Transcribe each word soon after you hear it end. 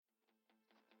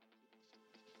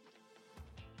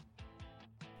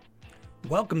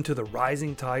Welcome to the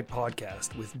Rising Tide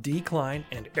Podcast with DKleine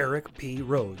and Eric P.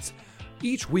 Rhodes.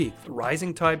 Each week, the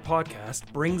Rising Tide Podcast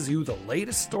brings you the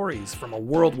latest stories from a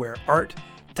world where art,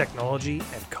 technology,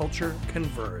 and culture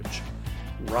converge.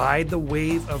 Ride the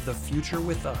wave of the future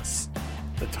with us.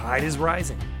 The tide is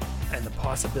rising, and the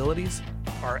possibilities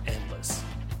are endless.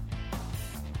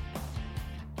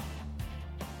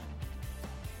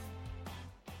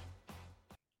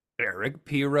 Eric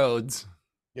P. Rhodes.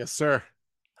 Yes, sir.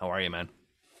 How are you, man?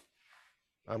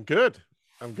 I'm good.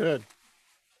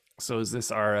 So is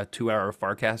this our 2-hour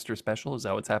Farcaster special? Is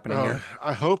that what's happening here?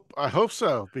 I hope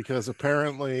so, because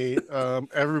apparently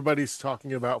everybody's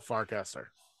talking about Farcaster.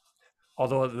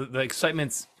 Although the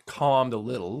excitement's calmed a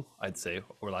little, I'd say,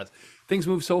 over last. Things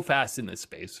move so fast in this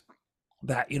space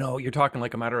that, you're talking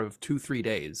like a matter of 2-3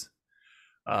 days.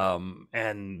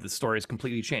 And the story has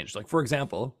completely changed. Like, for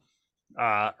example,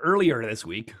 earlier this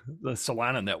week, the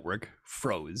Solana network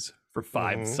froze for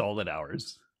 5 solid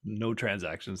hours. No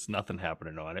transactions, nothing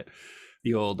happening on it.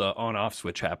 The old on-off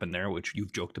switch happened there, which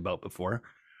you've joked about before.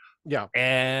 Yeah.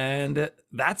 And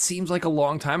that seems like a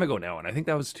long time ago now. And I think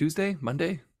that was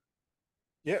Monday.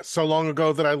 Yeah, so long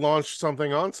ago that I launched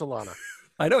something on Solana.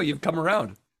 I know, you've come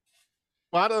around.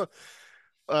 A lot of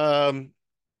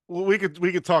we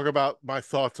could talk about my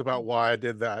thoughts about why I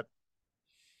did that.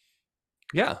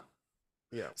 Yeah.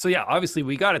 So yeah, obviously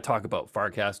we got to talk about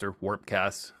Farcaster,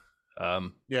 Warpcast.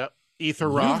 Yeah.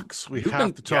 EtherRocks. We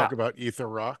have to talk about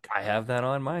EtherRock. I have that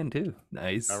on mine too.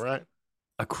 Nice. All right.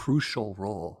 A crucial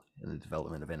role in the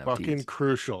development of NFTs. Fucking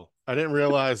crucial. I didn't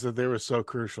realize that they were so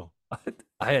crucial.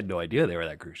 I had no idea they were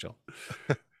that crucial.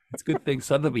 It's a good thing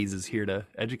Sotheby's is here to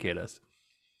educate us.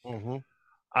 And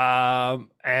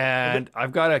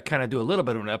I've got to kind of do a little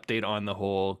bit of an update on the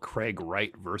whole Craig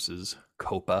Wright versus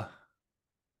Copa,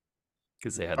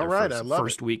 because they had their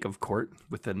first week of court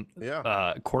with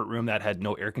a courtroom that had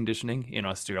no air conditioning in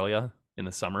Australia in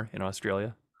the summer in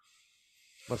Australia.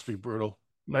 Must be brutal.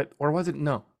 Or was it?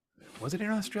 No. Was it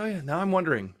in Australia? Now I'm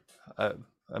wondering.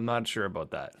 I'm not sure about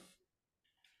that.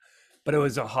 But it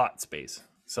was a hot space.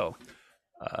 So,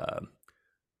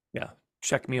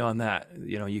 check me on that.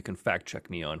 You can fact check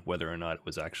me on whether or not it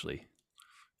was actually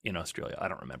in Australia. I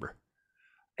don't remember.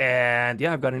 And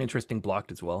yeah, I've got an interesting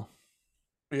blocked as well.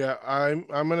 Yeah, I'm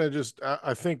gonna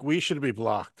I think we should be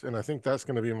blocked, and I think that's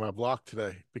gonna be my block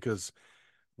today, because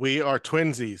we are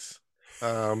twinsies,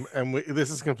 and this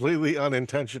is completely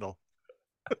unintentional.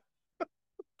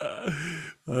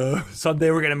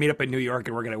 Someday we're gonna meet up in New York,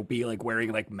 and we're gonna be like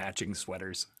wearing like matching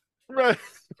sweaters. Right.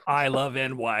 I love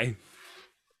NY.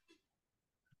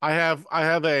 I have.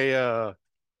 Oh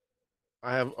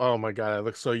my God, I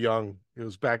look so young. It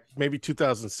was back maybe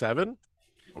 2007.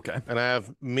 Okay. And I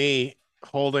have me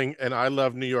holding an I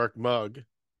Love New York mug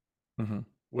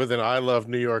with an I Love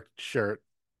New York shirt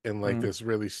in like this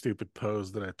really stupid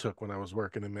pose that I took when I was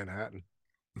working in Manhattan.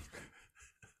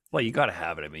 Well, you got to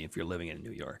have it. I mean, if you're living in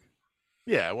New York.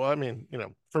 Yeah. Well, I mean,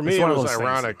 for me, it was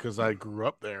ironic because I grew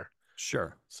up there.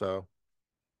 Sure. So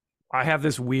I have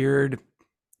this weird,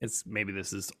 maybe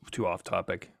this is too off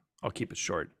topic. I'll keep it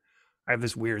short. I have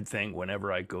this weird thing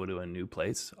whenever I go to a new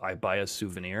place, I buy a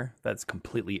souvenir that's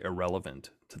completely irrelevant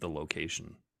to the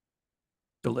location.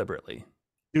 Deliberately.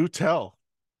 Do tell.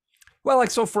 Well,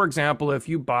 like, so for example, if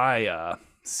you buy,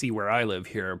 see where I live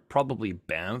here, probably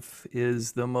Banff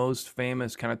is the most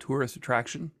famous kind of tourist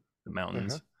attraction, the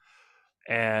mountains.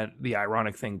 And the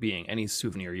ironic thing being, any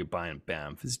souvenir you buy in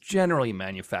Banff is generally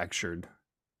manufactured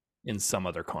in some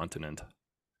other continent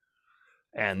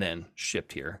and then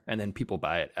shipped here, and then people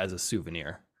buy it as a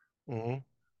souvenir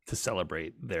to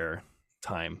celebrate their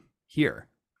time here.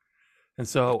 And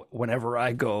so whenever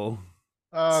I go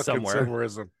somewhere,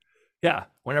 consumerism. Yeah,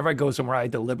 whenever I go somewhere, I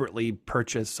deliberately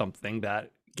purchase something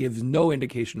that gives no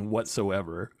indication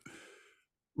whatsoever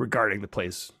regarding the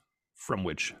place from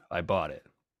which I bought it.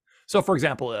 So for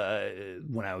example,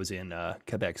 when I was in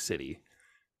Quebec City,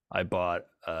 I bought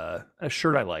a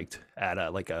shirt I liked at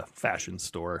a fashion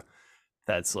store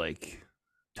that's like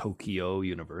Tokyo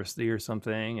University or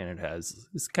something, and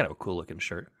it's kind of a cool looking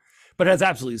shirt, but it has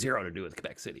absolutely zero to do with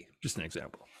Quebec City. Just an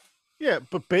example. Yeah,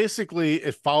 but basically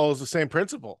it follows the same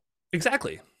principle.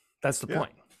 Exactly. That's the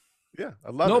point. Yeah, I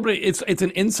love it. It's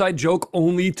an inside joke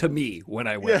only to me when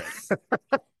I wear it.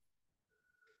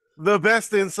 The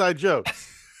best inside jokes.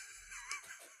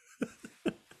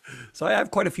 So I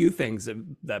have quite a few things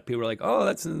that people are like, oh,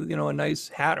 that's, a nice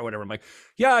hat or whatever. I'm like,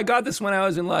 yeah, I got this when I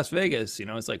was in Las Vegas.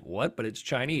 It's like, what? But it's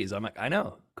Chinese. I'm like, I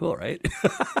know. Cool, right?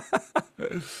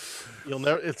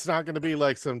 It's not going to be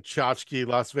like some tchotchke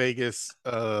Las Vegas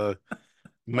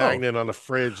magnet on a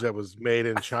fridge that was made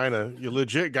in China. You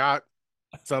legit got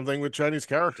something with Chinese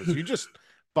characters. You just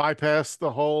bypass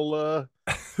the whole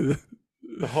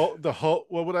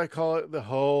what would I call it? The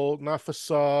whole, not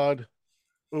facade.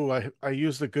 Oh, I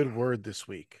used a good word this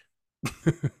week.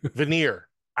 Veneer.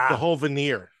 The Ah, whole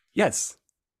veneer. yes.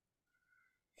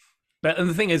 But and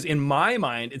the thing is, in my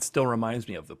mind, it still reminds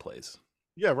me of the place.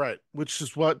 Yeah, right. Which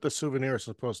is what the souvenir is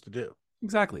supposed to do.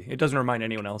 Exactly. It doesn't remind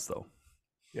anyone else though.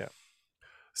 Yeah.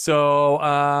 So,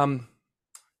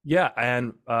 yeah,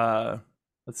 and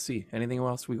let's see. Anything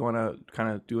else we want to kind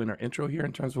of do in our intro here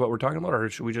in terms of what we're talking about, or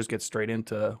should we just get straight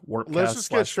into Warpcast? Let's just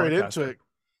get straight into Farcaster? it.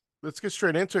 Let's get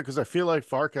straight into it because I feel like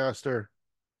Farcaster.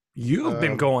 You've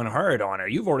been going hard on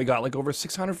it. You've already got like over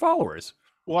 600 followers.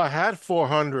 Well, I had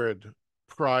 400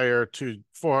 prior to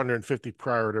 450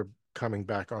 prior to coming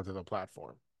back onto the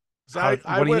platform. What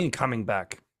do you mean coming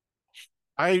back?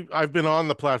 I've been on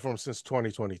the platform since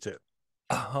 2022.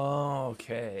 Oh,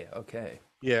 okay, okay.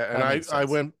 Yeah, and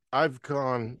I've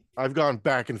gone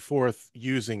back and forth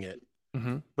using it.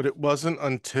 Mm-hmm. But it wasn't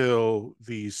until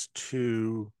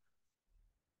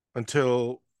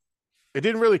it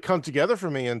didn't really come together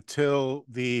for me until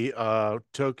the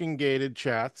token gated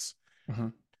chats, Mm-hmm.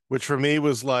 which for me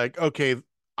was like, okay,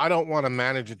 I don't want to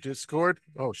manage a Discord.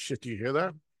 Oh shit, do you hear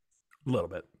that? A little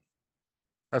bit.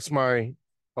 That's my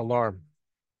alarm.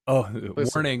 Oh,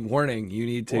 Listen, warning. You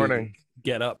need to warning.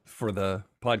 get up for the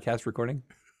podcast recording.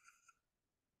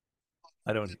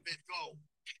 I don't.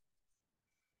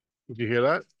 Did you hear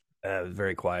that?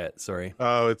 Very quiet. Sorry.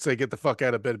 Oh, it's say, get the fuck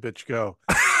out of bed, bitch, go.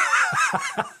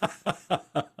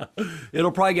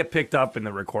 It'll probably get picked up in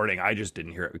the recording. I just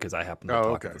didn't hear it because I happened to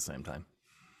talk at the same time.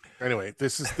 Anyway,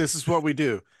 this is what we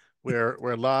do.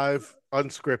 We're live,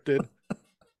 unscripted.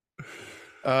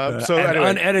 So and anyway,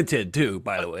 unedited too,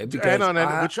 by the way, because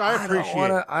which I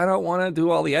appreciate. I don't want to do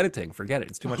all the editing. Forget it.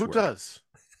 It's too much work.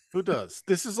 Who does?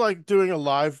 This is like doing a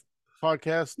live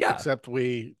podcast, yeah. Except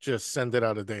we just send it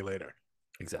out a day later.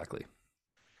 Exactly.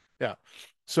 Yeah.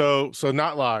 So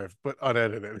not live, but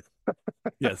unedited.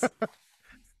 Yes.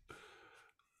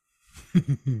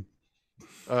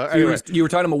 Anyway. You were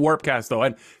talking about Warpcast though,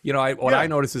 and I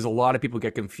notice is a lot of people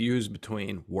get confused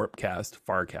between Warpcast,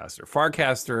 Farcaster.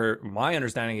 Farcaster, my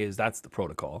understanding is that's the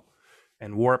protocol,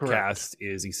 and Warpcast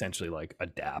is essentially like a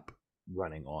DApp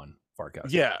running on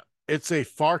Farcaster. Yeah, it's a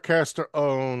Farcaster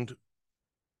owned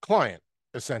client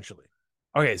essentially.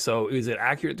 Okay, so is it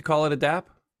accurate to call it a DApp?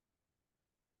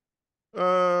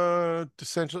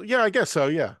 Essentially, yeah, I guess so.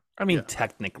 Yeah, I mean,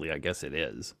 technically, I guess it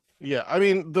is. Yeah, I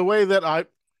mean the way that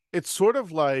it's sort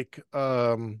of like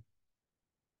have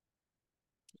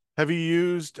you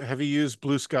used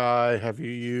Blue Sky? Have you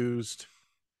used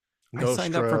Nostra, I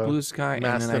signed up for Blue Sky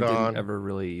Mastodon, and then I didn't ever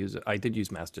really use it. I did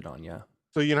use Mastodon, yeah.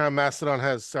 So you know how Mastodon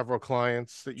has several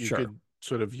clients that you could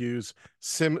sort of use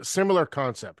similar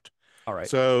concept. All right.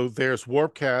 So there's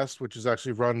Warpcast, which is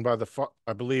actually run by the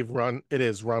run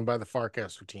by the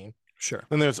Farcaster team. Sure.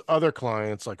 Then there's other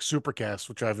clients like Supercast,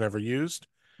 which I've never used.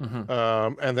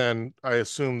 Mm-hmm. And then I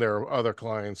assume there are other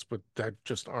clients, but that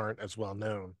just aren't as well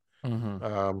known.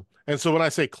 Mm-hmm. And so when I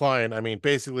say client, I mean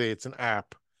basically it's an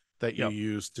app that you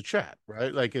use to chat,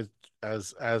 right? Like it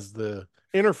as the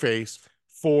interface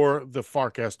for the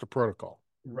Farcaster protocol.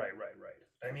 Right.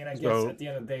 I mean, I guess at the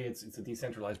end of the day, it's a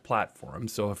decentralized platform.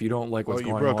 So if you don't like what's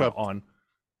going on,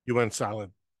 you went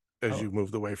silent as you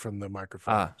moved away from the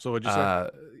microphone. So what'd you say?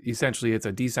 Essentially, it's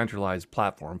a decentralized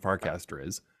platform. Farcaster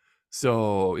is.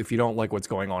 So if you don't like what's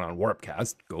going on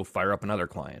Warpcast, go fire up another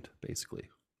client, basically.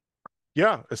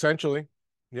 Yeah, essentially.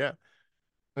 Yeah.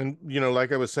 And,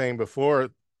 like I was saying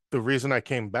before, the reason I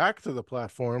came back to the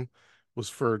platform was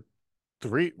for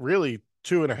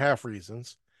 2.5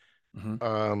 reasons.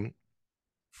 Mm-hmm.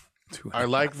 I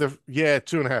like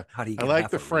 2.5. How do you I like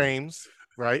the frames,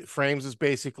 right? Frames is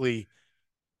basically,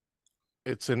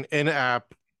 it's an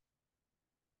in-app,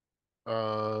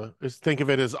 think of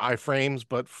it as iframes,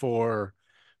 but for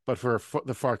the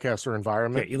Farcaster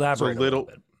environment. Okay, elaborate a little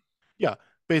bit. Yeah,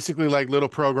 basically like little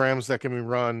programs that can be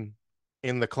run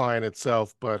in the client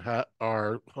itself, but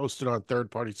are hosted on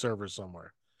third-party servers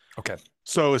somewhere. Okay.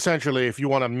 So essentially, if you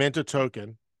want to mint a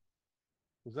token,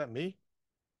 was that me?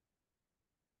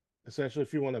 Essentially,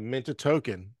 if you want to mint a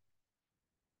token,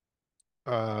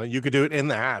 you could do it in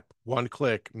the app. One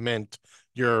click, mint.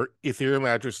 Your Ethereum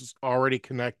address is already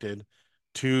connected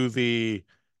to the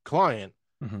client.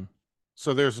 Mm-hmm.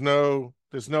 So there's no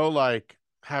like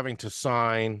having to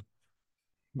sign.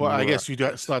 Well, I guess you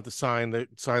still have to sign the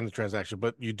transaction,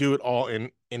 but you do it all in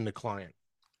the client.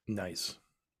 Nice.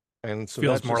 And so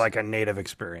feels more like a native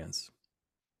experience.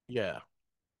 Yeah.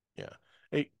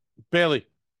 Hey, Bailey,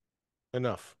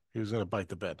 enough. He was going to bite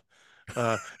the bed.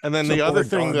 And then So the other more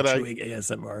thing dog that chewing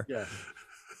ASMR. yeah,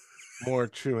 more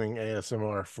chewing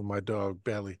ASMR from my dog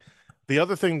Belly. The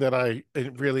other thing that I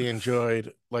really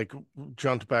enjoyed, like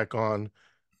jumped back on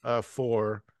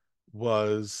for,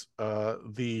 was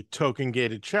the token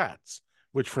gated chats,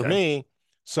 which for Okay. me,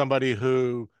 somebody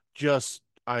who just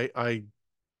I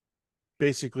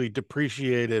basically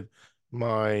depreciated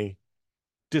my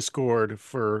Discord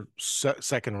for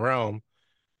Second Realm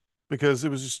because it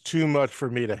was just too much for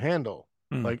me to handle.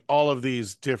 Mm. Like all of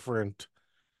these different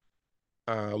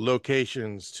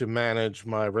locations to manage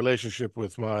my relationship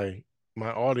with my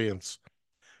audience.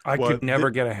 I could What never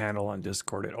get a handle on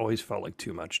Discord. It always felt like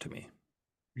too much to me.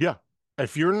 Yeah,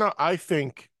 if you're not, I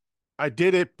think I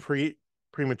did it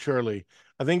prematurely.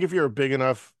 I think if you're a big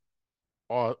enough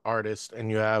artist and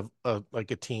you have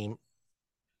like a team,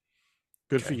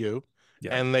 good for Okay. you,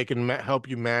 Yeah. and they can help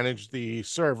you manage the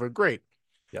server, great.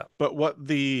 Yeah. But what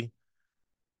the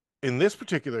in this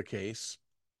particular case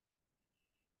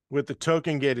with the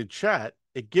token gated chat,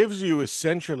 it gives you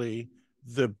essentially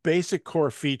the basic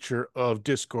core feature of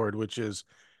Discord, which is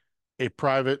a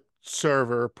private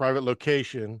server, private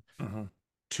location Hmm.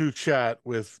 to chat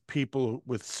with people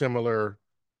with similar,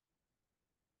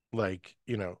 like,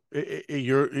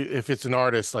 you're, if it's an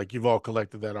artist, like you've all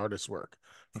collected that artist's work.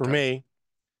 For Okay. me,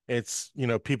 it's,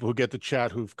 people who get the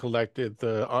chat who've collected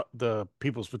the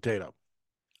people's potato.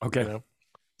 Okay. you know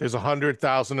There's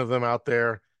 100,000 of them out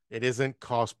there. It isn't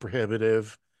cost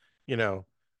prohibitive. You know,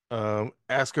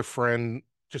 ask a friend,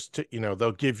 just to,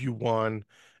 they'll give you one,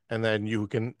 and then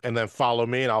and then follow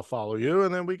me, and I'll follow you,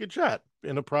 and then we can chat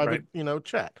in a Right. private,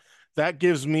 chat. That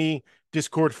gives me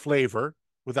Discord flavor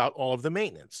without all of the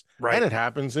maintenance, and Right. it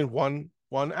happens in one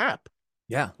app,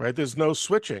 Yeah. right? There's no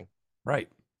switching, Right.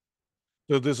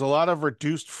 so there's a lot of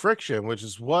reduced friction, which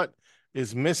is what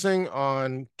is missing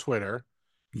on Twitter,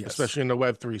 Yes. especially in the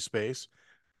Web3 space.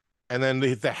 And then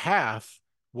the half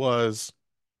was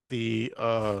the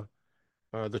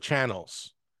the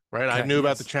channels, right? I Okay. knew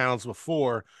about the Yes. channels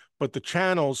before, but the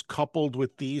channels coupled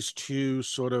with these two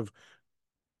sort of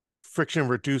friction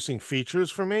reducing features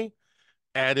for me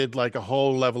added like a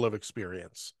whole level of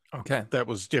experience Okay. that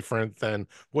was different than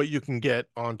what you can get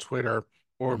on Twitter,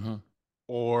 or Hmm.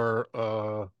 or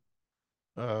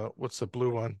what's the blue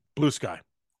one? Blue Sky.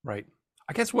 Right.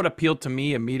 I guess what appealed to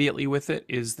me immediately with it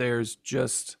is there's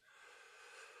just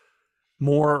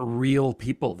more real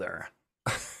people there.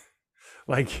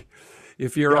 Like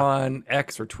if you're Yeah. on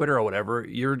X or Twitter or whatever,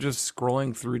 you're just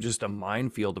scrolling through just a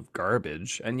minefield of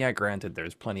garbage. And yeah, granted,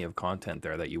 there's plenty of content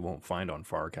there that you won't find on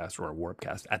Farcaster or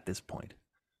Warpcast at this point.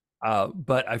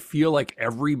 But I feel like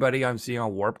everybody I'm seeing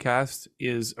on Warpcast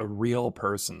is a real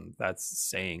person that's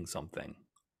saying something.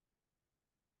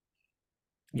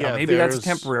 Now, Yeah, maybe that's there's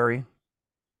temporary.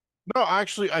 no,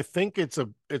 actually, I think it's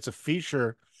a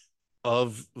feature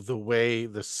of the way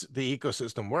the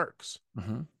ecosystem works.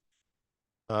 Hmm.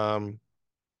 Um,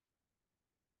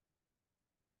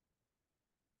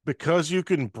 because you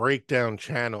can break down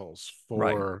channels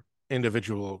Right. for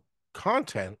individual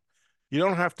content, you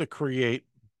don't have to create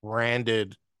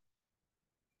branded,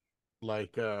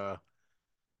 like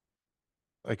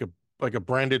like a like a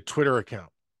branded Twitter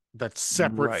account that's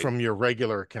separate Right. from your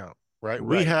regular account, right?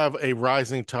 We Right. have a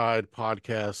Rising Tide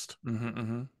podcast Hmm.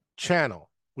 Hmm. channel.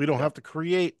 We don't Yep. have to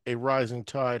create a Rising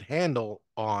Tide handle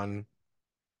on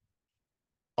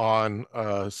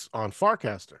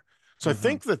Farcaster. So I Hmm.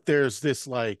 think that there's this,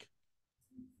 like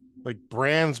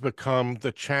brands become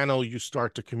the channel you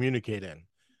start to communicate in,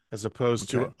 as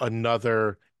opposed Okay. to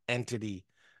another entity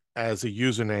as a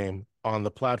username on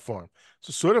the platform.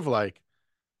 So sort of like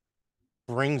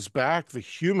brings back the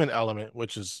human element,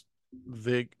 which is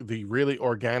the really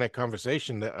organic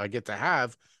conversation that I get to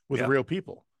have with Yep. real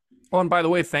people. Oh, and by the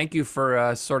way, thank you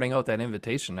for sorting out that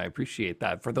invitation. I appreciate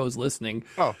that. For those listening,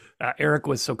 Oh, Eric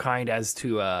was so kind as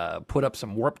to put up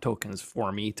some warp tokens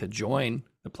for me to join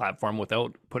the platform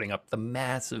without putting up the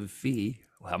massive fee.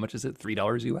 How much is it?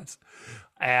 $3 US.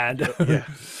 And yeah,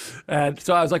 and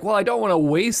so I was like, well, I don't want to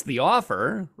waste the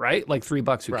offer, right? Like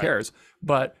 $3, who right. cares?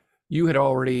 But you had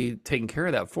already taken care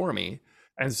of that for me.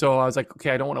 And so I was like,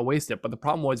 okay, I don't want to waste it. But the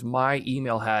problem was my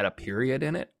email had a period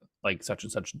in it, like such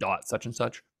and such dot such and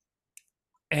such.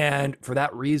 And for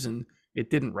that reason, it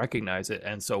didn't recognize it.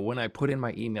 And so when I put in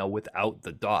my email without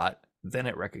the dot, then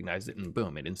it recognized it and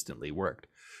boom, it instantly worked.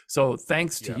 So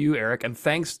thanks to Yeah. you, Eric, and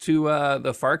thanks to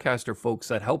the Farcaster folks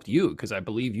that helped you, because I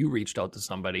believe you reached out to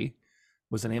somebody.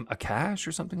 Was the name Akash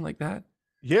or something like that?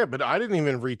 Yeah, but I didn't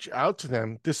even reach out to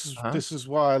them. This is Huh? this is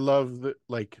why I love that,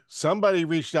 like somebody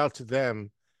reached out to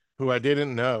them who I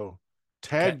didn't know,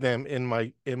 Okay. tagged them in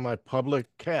my public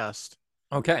cast,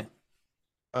 Okay.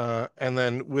 And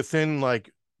then within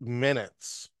like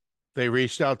minutes, they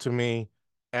reached out to me,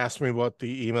 asked me what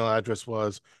the email address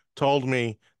was, told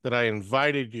me that I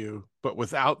invited you, but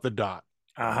without the dot,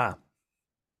 Uh-huh.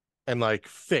 and like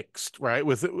fixed, right?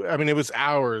 I mean, it was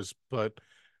hours, but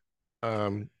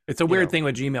It's a you weird know, thing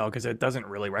with Gmail because it doesn't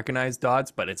really recognize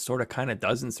dots, but it sort of kind of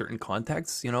does in certain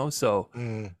contexts, you know? So,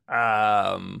 mm,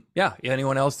 yeah,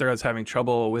 anyone else there that's having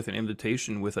trouble with an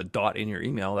invitation with a dot in your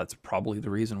email, that's probably the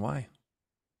reason why.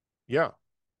 yeah,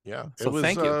 yeah. It So, was.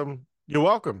 thank you. You're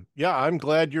welcome. Yeah, I'm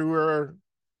glad you were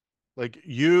like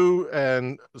you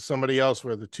and somebody else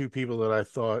were the two people that I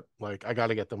thought like I got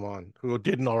to get them on who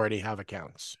didn't already have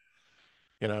accounts,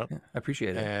 you know, Yeah, I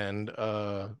appreciate it. and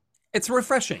It's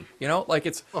refreshing, you know? Like,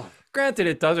 it's oh granted,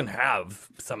 it doesn't have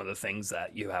some of the things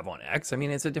that you have on X. I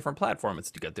mean, it's a different platform,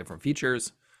 it's got different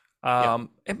features. yeah,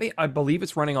 I believe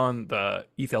it's running on the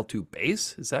ETH2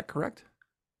 base. Is that correct?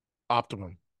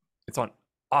 Optimum, It's on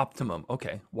Optimum.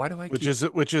 Okay. Why do I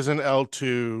keep. which is an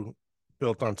L2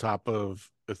 built on top of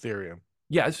Ethereum.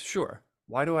 Yes, sure.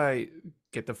 Why do I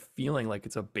get the feeling like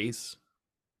it's a base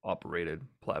operated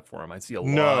platform? I see a lot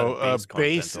No, of base content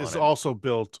Base on is it. also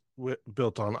built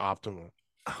on Optimum.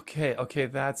 Okay, okay,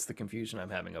 that's the confusion I'm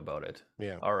having about it.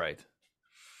 Yeah, All right.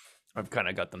 I've kind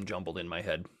of got them jumbled in my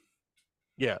head.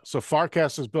 yeah. So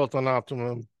Farcast is built on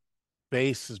Optimum.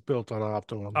 Base is built on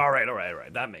Optimum. All right, all right, all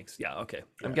right. That makes, yeah, okay.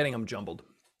 I'm Yeah, getting them jumbled.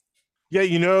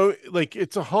 yeah. Like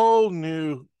it's a whole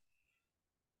new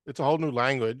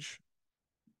language.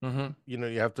 Mm-hmm.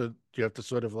 You have to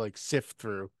sort of like sift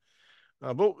through.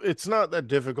 But it's not that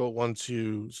difficult once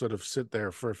you sort of sit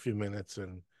there for a few minutes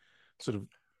and sort of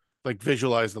like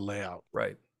visualize the layout.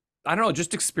 Right. I don't know,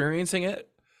 just experiencing it,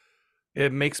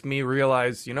 it makes me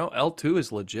realize, L2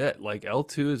 is legit. Like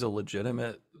L2 is a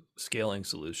legitimate scaling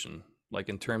solution. Like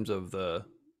in terms of the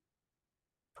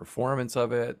performance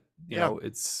of it, Yeah,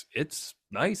 it's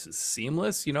nice, it's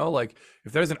seamless, like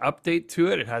if there's an update to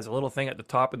it, it has a little thing at the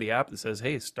top of the app that says,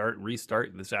 "Hey,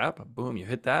 restart this app." Boom, you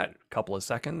hit that, a couple of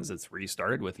seconds, it's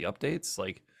restarted with the updates.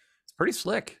 Like it's pretty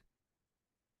slick.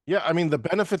 yeah. I mean, the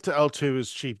benefit to L2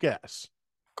 is cheap gas,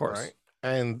 Of course. right?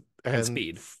 And And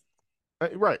speed.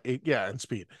 right, yeah, and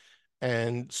speed.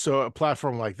 And so a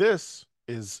platform like this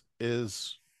is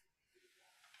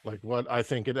like what I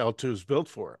think an L2 is built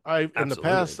for. I In the Absolutely.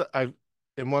 past, I've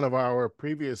in one of our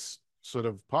previous sort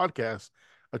of podcasts,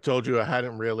 I told you I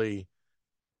hadn't really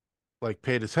like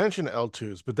paid attention to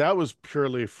L2s, but that was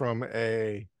purely from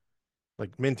a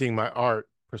like minting my art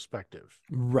perspective,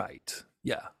 Right.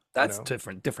 Yeah. you That's know?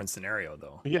 different scenario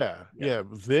though. Yeah, Yeah. yeah.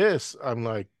 This I'm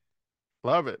like,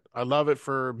 love it. I love it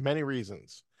for many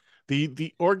reasons.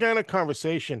 The organic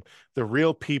conversation, the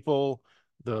real people,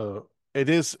 the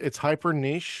it's hyper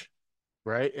niche,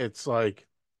 right? It's like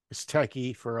it's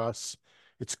techie for us.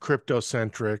 It's crypto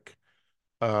centric.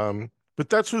 But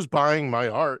that's who's buying my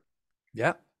art,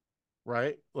 Yeah.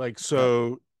 right? Like Yeah.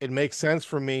 so it makes sense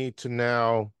for me to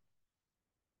now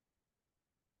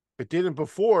it didn't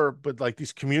before, but like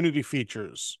these community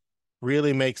features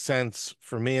really make sense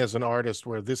for me as an artist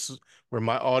where this is where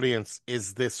my audience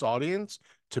is this audience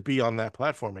to be on that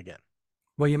platform again.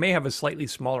 Well, you may have a slightly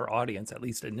smaller audience, at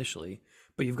least initially,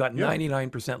 but you've got Yeah.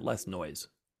 99% less noise.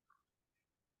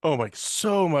 Oh my,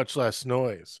 so much less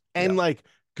noise Yeah. and like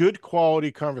good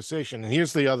quality conversation. And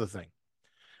here's the other thing.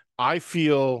 I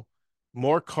feel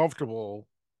more comfortable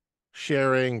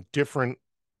sharing different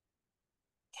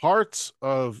parts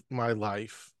of my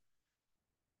life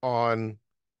on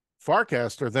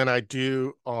Farcaster than I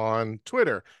do on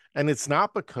Twitter. And it's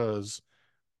not because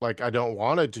like I don't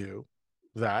want to do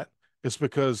that. It's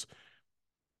because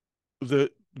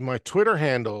the my Twitter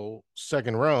handle,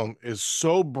 Second Realm, is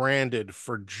so branded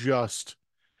for just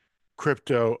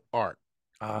crypto art,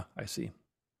 Ah, I see.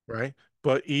 right?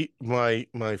 But my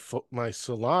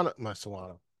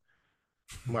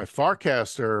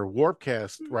Farcaster,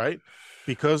 Warpcast, right?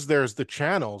 Because there's the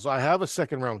channels. I have a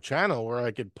Second Realm channel where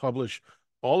I could publish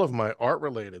all of my art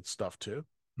related stuff too.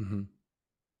 Mm-hmm.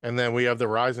 And then we have the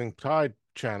Rising Tide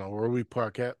channel where we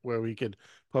could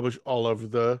publish all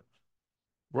of the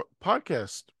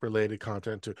podcast related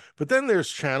content too. But then there's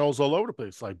channels all over the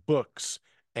place like books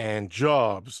and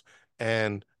jobs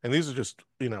and these are just,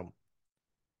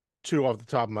 two off the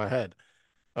top of my head.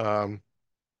 Um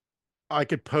I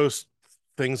could post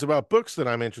things about books that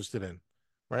I'm interested in,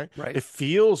 right? Right. It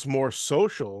feels more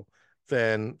social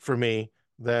than for me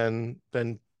than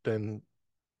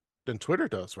Twitter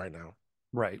does right now.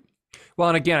 Right. Well,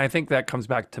 and again, I think that comes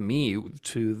back to me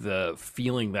to the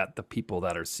feeling that the people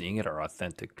that are seeing it are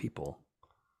authentic people.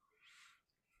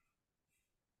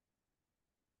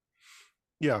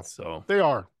 Yeah, So, they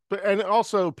are. But and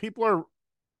also people are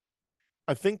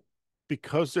I think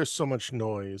because there's so much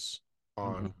noise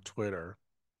on Twitter,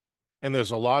 and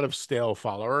there's a lot of stale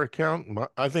follower account.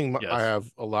 I think I Yes.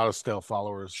 have a lot of stale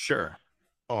followers Sure.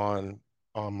 on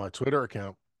my Twitter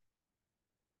account.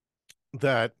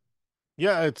 That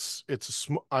yeah,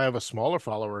 I have a smaller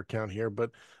follower account here,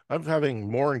 but I'm having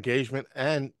more engagement,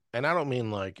 and I don't mean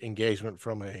like engagement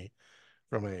from a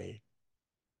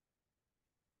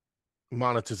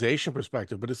monetization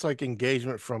perspective, but it's like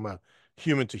engagement from a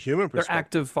human to human They're perspective.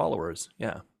 active followers.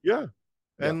 Yeah. Yeah.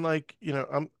 Yeah. And like,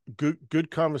 I'm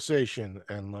good conversation,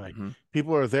 and like Hmm.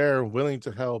 people are there willing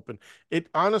to help. And it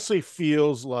honestly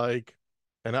feels like,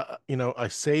 and I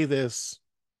say this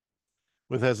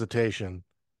with hesitation,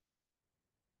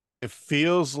 it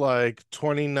feels like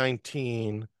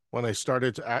 2019 when I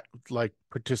started to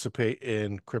participate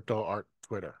in crypto art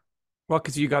Twitter. Well,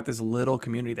 because you got this little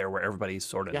community there where everybody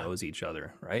sort of Yeah. knows each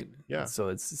other, right? Yeah. So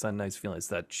it's a nice feeling. It's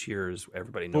that cheers,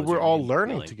 everybody But knows we're your all name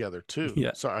learning feeling. together too.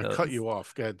 Yeah. Sorry, I No, cut you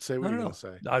off. Go ahead. Say what no, you're no, going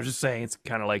no. to say. I was just saying it's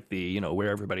kind of like the, where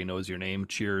everybody knows your name,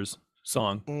 cheers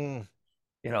song. Mm.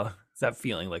 It's that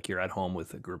feeling like you're at home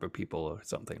with a group of people or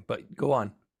something. But go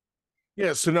on.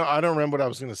 Yeah. So no, I don't remember what I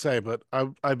was going to say, but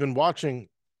I've been watching.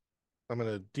 I'm going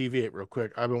to deviate real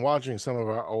quick. I've been watching some of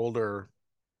our older,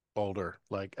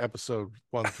 like episode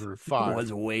 1 through 5,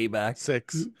 Was way back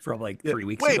 6. from like Yeah, 3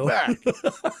 weeks way ago. back.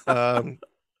 Um,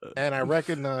 and I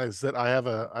recognize that I have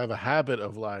a habit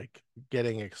of like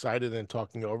getting excited and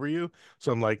talking over you.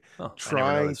 So I'm like Oh, I never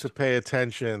trying to noticed. pay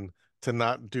attention to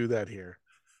not do that here.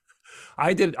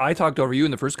 I talked over you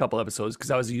in the first couple episodes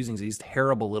because I was using these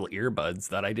terrible little earbuds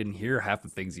that I didn't hear half the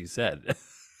things you said.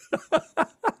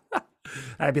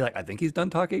 I'd be like, I think he's done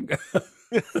talking.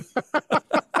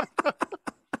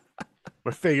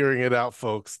 We're figuring it out,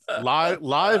 folks. Live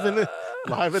and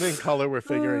in color. We're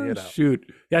figuring it out.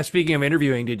 Shoot. Yeah, speaking of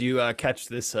interviewing, did you catch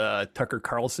this Tucker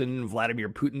Carlson, Vladimir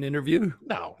Putin interview?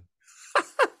 No,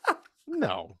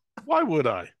 no. Why would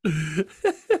I?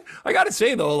 I got to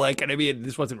say, though, like, and I mean,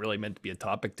 this wasn't really meant to be a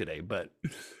topic today, but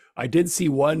I did see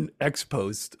one X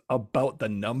post about the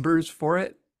numbers for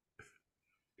it.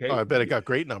 Oh, I bet it got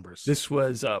great numbers. This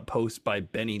was a post by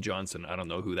Benny Johnson. I don't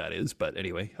know who that is, but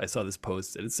anyway, I saw this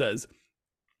post and it says,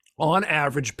 on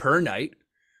average per night,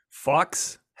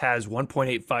 Fox has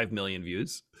 1.85 million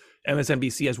views.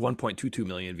 MSNBC has 1.22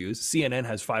 million views. CNN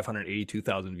has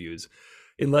 582,000 views.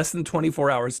 In less than 24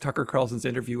 hours, Tucker Carlson's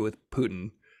interview with Putin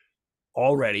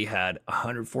already had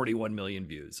 141 million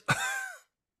views.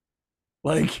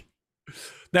 Like,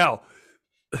 now,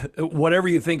 whatever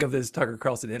you think of this Tucker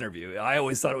Carlson interview, I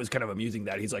always thought it was kind of amusing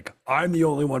that he's like, I'm the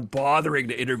only one bothering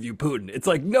to interview Putin. It's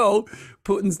like, no,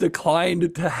 Putin's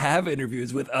declined to have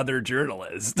interviews with other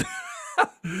journalists.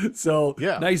 So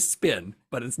Yeah. nice spin,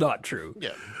 but it's not true.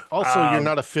 Yeah. Also, you're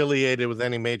not affiliated with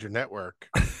any major network.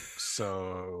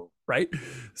 So, right.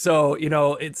 So,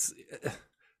 it's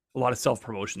a lot of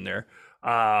self-promotion there.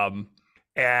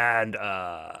 And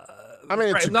I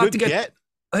mean, it's right, a good get.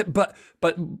 But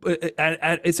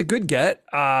and it's a good get.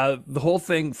 The whole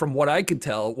thing, from what I could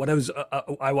tell,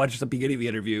 I watched the beginning of the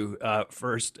interview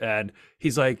first, and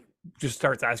he's like, just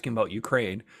starts asking about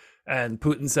Ukraine, and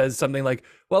Putin says something like,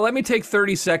 "Well, let me take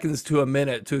 30 seconds to a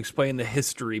minute to explain the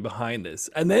history behind this,"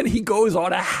 and then he goes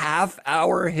on a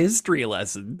half-hour history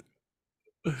lesson,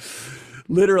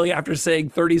 literally after saying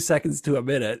 30 seconds to a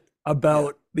minute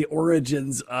about the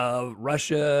origins of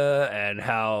Russia and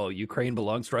how Ukraine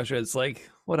belongs to Russia. It's like,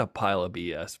 what a pile of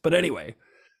BS. But anyway,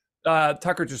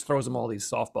 Tucker just throws him all these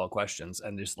softball questions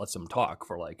and just lets him talk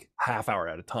for like half hour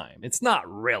at a time. It's not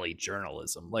really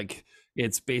journalism. Like,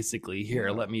 it's basically, here,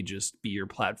 let me just be your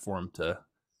platform to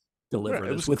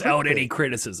deliver this without any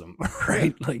criticism,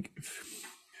 right? Yeah. Like,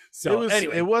 so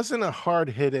anyway. It wasn't a hard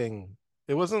hitting.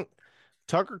 It wasn't.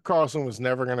 Tucker Carlson was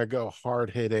never going to go hard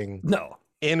hitting. No.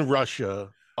 In Russia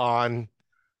on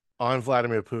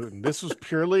Vladimir Putin. This was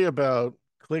purely about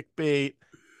clickbait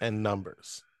and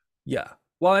numbers. Yeah.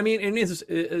 Well, I mean, it is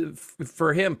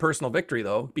for him personal victory,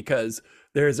 though, because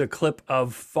there's a clip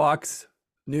of Fox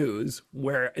News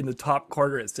where in the top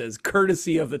corner it says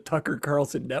courtesy of the Tucker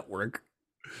Carlson network,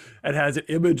 and has an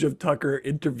image of Tucker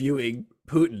interviewing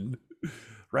Putin,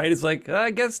 right? It's like,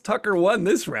 I guess Tucker won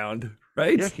this round,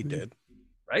 right? Yeah, he did.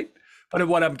 Right. But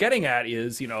what I'm getting at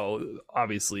is,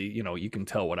 obviously, you can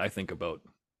tell what I think about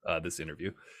this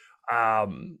interview.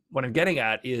 What I'm getting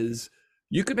at is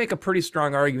you could make a pretty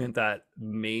strong argument that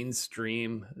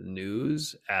mainstream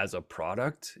news as a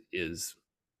product is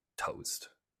toast.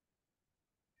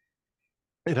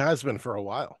 It has been for a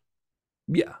while.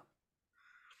 Yeah.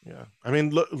 Yeah. I mean,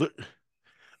 look,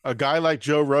 a guy like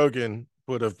Joe Rogan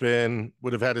would have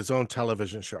had his own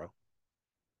television show.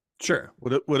 Sure.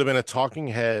 Would have been a talking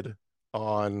head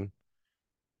on,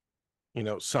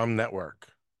 some network,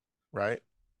 right?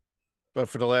 But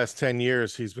for the last 10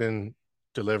 years, he's been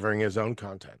delivering his own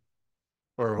content,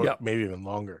 or Yep. maybe even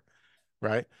longer,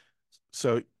 right?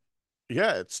 So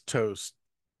yeah, it's toast.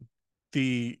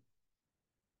 The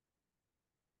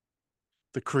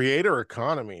the creator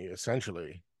economy,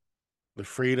 essentially, the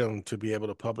freedom to be able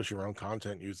to publish your own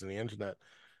content using the internet,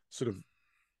 sort of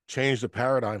changed the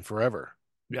paradigm forever.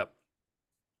 Yep.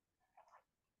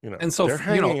 You know, And so, they're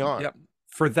hanging on. yep.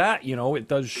 For that, it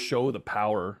does show the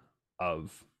power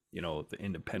of, the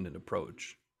independent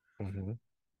approach. Mm-hmm.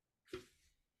 Yeah.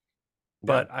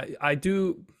 But I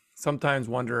do sometimes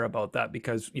wonder about that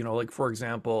because, like for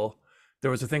example,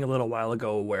 there was a thing a little while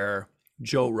ago where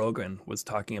Joe Rogan was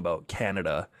talking about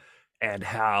Canada and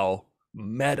how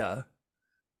Meta,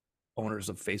 owners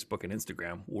of Facebook and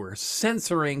Instagram, were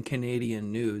censoring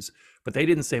Canadian news, but they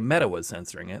didn't say Meta was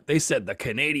censoring it. They said the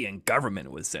Canadian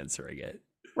government was censoring it.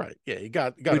 Right. Yeah, you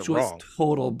got it Which was wrong.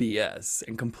 total BS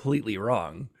and completely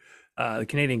wrong. The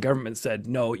Canadian government said,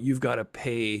 no, you've got to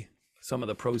pay some of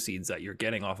the proceeds that you're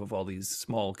getting off of all these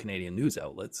small Canadian news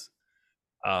outlets.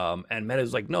 And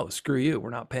Meta's like, no, screw you. We're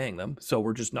not paying them. So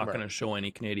we're just not going to show any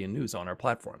Canadian news on our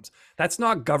platforms. That's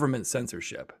not government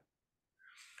censorship.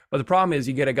 But the problem is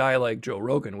you get a guy like Joe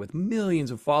Rogan with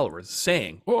millions of followers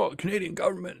saying, oh, Canadian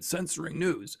government censoring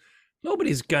news.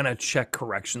 Nobody's gonna check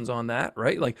corrections on that,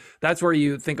 right? Like that's where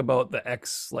you think about the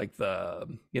X, like how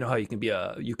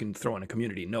you can throw in a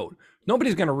community note.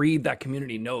 Nobody's gonna read that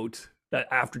community note that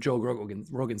after Joe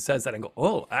Rogan says that and go,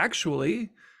 oh, actually,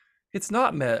 it's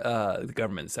not the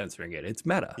government censoring it, it's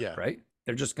Meta, Yeah. right?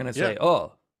 They're just gonna say,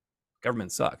 oh,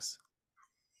 government sucks.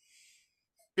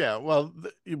 Yeah, well,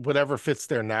 whatever fits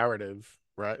their narrative,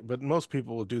 right? But most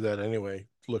people will do that anyway,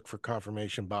 look for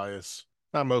confirmation bias.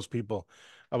 Not most people.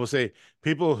 I will say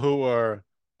people who are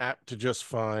apt to just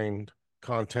find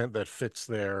content that fits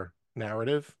their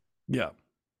narrative, Yeah.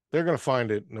 they're going to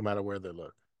find it no matter where they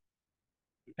look.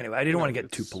 Anyway, I didn't want to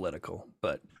get too political,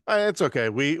 but it's okay.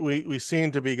 We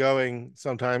seem to be going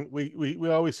sometime. We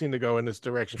always seem to go in this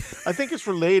direction. I think it's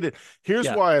related. Here's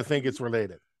why I think it's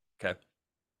related. Okay.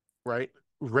 Right?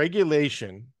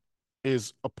 Regulation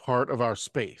is a part of our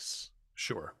space.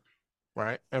 Sure.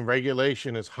 Right? And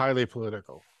regulation is highly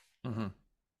political. Mm-hmm.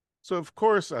 So of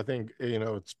course, I think,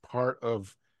 it's part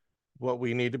of what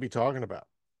we need to be talking about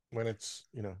when it's,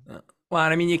 Well,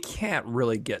 I mean, you can't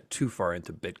really get too far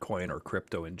into Bitcoin or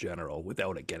crypto in general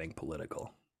without it getting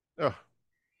political.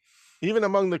 Even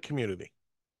among the community.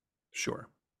 Sure.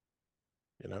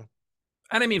 And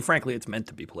I mean, frankly, it's meant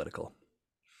to be political.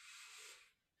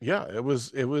 Yeah, it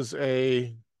was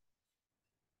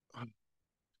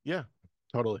yeah,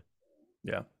 totally.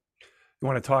 Yeah. You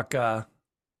want to talk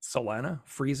Solana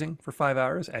freezing for 5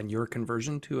 hours and your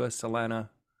conversion to a Solana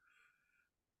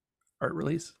art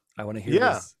release? I want to hear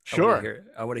this. Sure.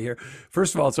 I want to hear.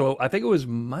 First of all, so I think it was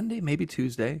Monday, maybe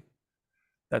Tuesday,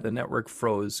 that the network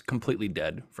froze completely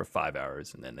dead for 5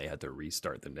 hours, and then they had to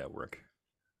restart the network.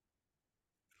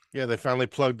 Yeah, they finally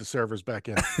plugged the servers back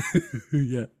in.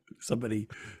 Yeah, somebody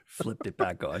flipped it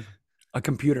back on. A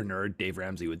computer nerd, Dave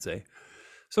Ramsey would say.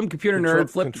 Some computer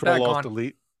nerd flipped it back Control, Alt, on.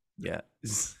 Delete. Yeah,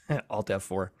 Alt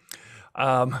F4.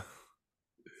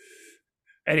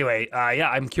 Anyway, yeah,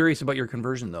 I'm curious about your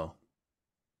conversion though.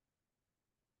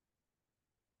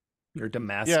 Your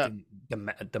Damascus,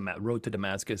 Road to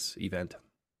Damascus event.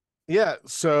 Yeah,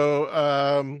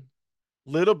 so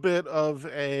little bit of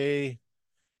a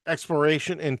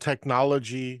exploration in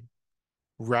technology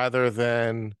rather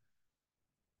than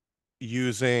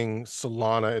using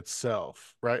Solana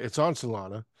itself, right? It's on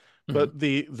Solana, but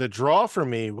the draw for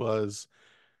me was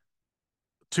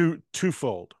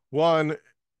twofold. One,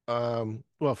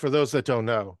 well, for those that don't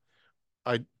know,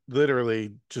 I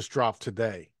literally just dropped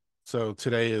today. So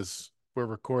today we're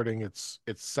recording, it's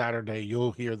Saturday.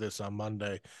 You'll hear this on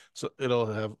Monday, so it'll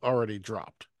have already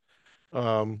dropped.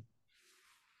 FOMA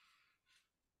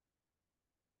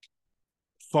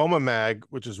Mag,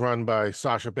 which is run by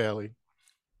Sasha Bailey,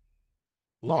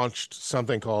 launched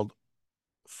something called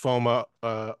FOMA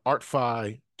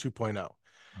ArtFi 2.0.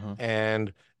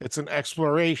 And it's an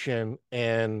exploration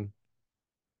and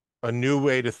a new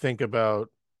way to think about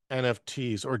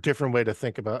NFTs, or a different way to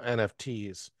think about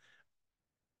NFTs.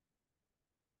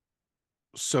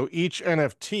 So each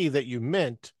NFT that you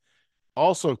mint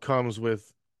also comes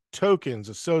with tokens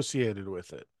associated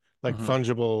with it, like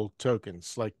fungible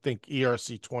tokens, like think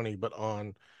ERC20, but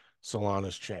on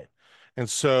Solana's chain. And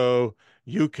so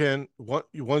you can,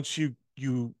 once you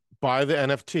buy the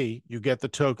NFT, you get the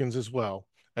tokens as well,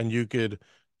 and you could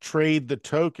trade the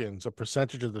tokens, a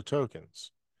percentage of the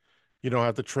tokens, You don't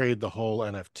have to trade the whole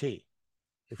NFT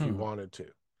if you Hmm. wanted to.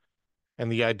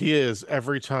 And the idea is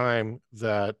every time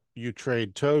that you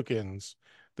trade tokens,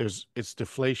 it's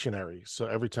deflationary. So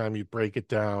every time you break it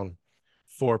down,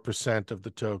 4% of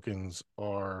the tokens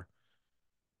are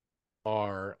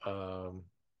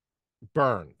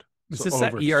burned. Is So this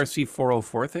that over ERC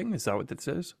 404 thing? Is that what this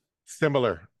is?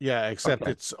 similar, yeah, except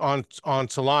Okay. it's on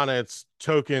Solana. It's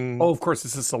token, Oh, of course,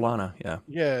 this is Solana. Yeah.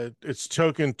 yeah, it's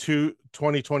token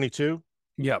 2022.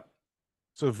 Yep.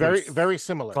 So So very, it's very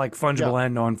similar. like Yeah, fungible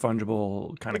and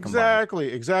non-fungible kind of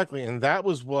combined. exactly. And that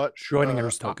was what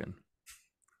Schrodinger's token.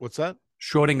 what's that?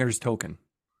 Schrodinger's token.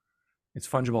 It's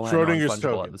fungible and Schrodinger's non-fungible at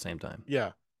token. the same time.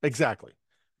 Yeah, exactly.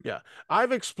 Yeah.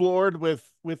 I've explored with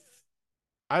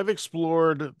I've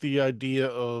explored the idea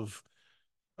of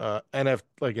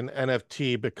like an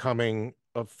NFT becoming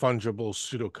a fungible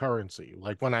pseudocurrency.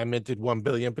 Like when I minted 1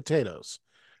 billion potatoes,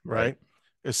 Right. right?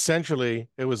 Essentially,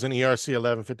 it was an ERC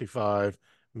 1155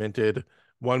 minted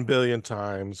 1 billion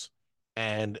times,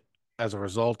 and as a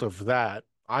result of that,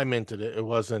 I minted it. It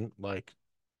wasn't like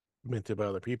minted by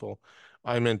other people.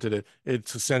 I minted it.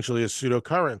 It's essentially a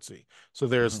pseudocurrency. So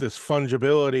there's Mhm. this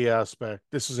fungibility aspect.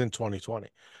 This is in 2020.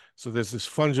 So there's this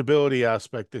fungibility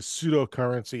aspect, this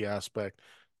pseudocurrency aspect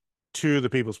to the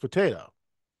people's potato.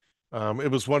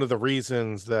 It was one of the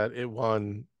reasons that it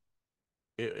won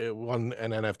an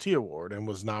NFT award and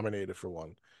was nominated for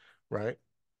one, right?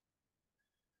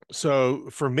 So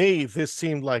for me, this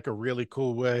seemed like a really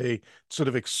cool way to sort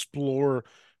of explore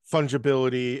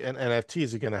fungibility and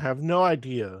NFTs again. I have no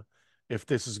idea if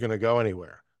this is going to go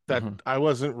anywhere. That Mhm. I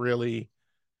wasn't really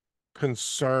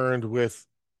concerned with,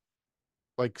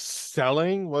 like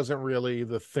selling wasn't really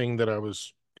the thing that I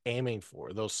was aiming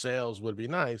for. Those sales would be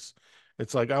nice.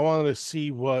 It's like I wanted to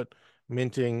see what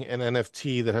minting an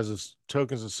NFT that has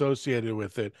tokens associated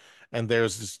with it, and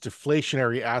there's this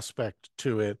deflationary aspect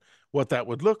to it, what that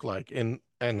would look like and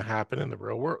happen in the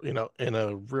real world, in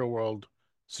a real world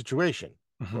situation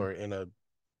Mhm. or in a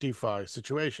DeFi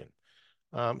situation.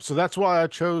 So that's why I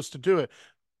chose to do it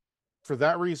for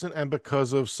that reason and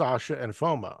because of Sasha and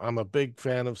FOMA. I'm a big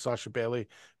fan of Sasha Bailey,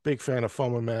 big fan of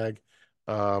FOMA Mag.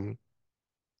 Um,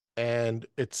 and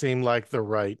it seemed like the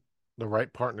right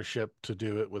partnership to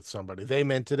do it with somebody. They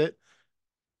minted it.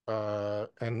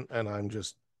 And I'm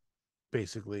just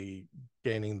basically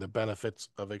gaining the benefits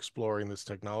of exploring this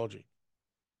technology.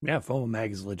 Yeah, FOMA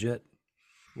Mag is legit.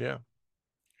 Yeah,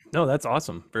 No, that's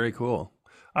awesome. Very cool.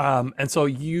 And so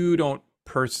you don't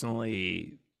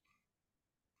personally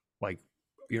like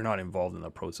you're not involved in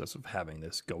the process of having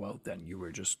this go out then. You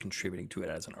were just contributing to it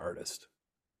as an artist.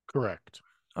 correct.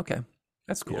 Okay.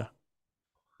 That's Yeah, cool.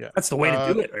 yeah. That's the way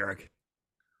to do it, Eric.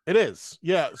 It is.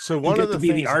 Yeah. So You one of get to the be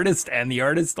the things artist and the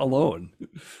artist alone.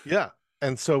 Yeah.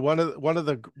 And so one of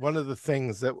the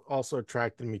things that also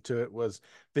attracted me to it was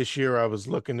this year I was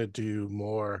looking to do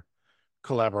more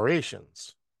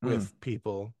collaborations Mm, with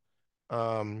people.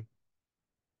 Um,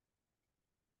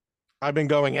 I've been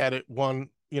going at it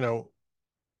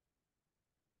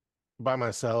by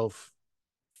myself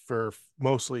for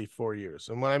mostly 4 years.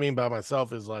 And what I mean by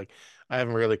myself is like I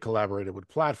haven't really collaborated with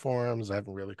platforms, I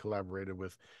haven't really collaborated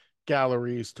with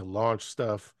galleries to launch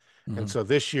stuff. And mhm. so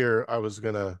this year I was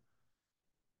gonna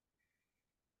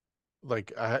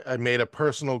like I made a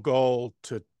personal goal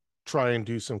to try and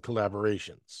do some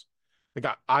collaborations. Like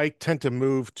I tend to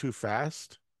move too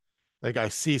fast. Like I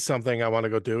see something, I want to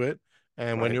go do it.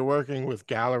 And when Right. you're working with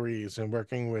galleries and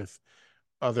working with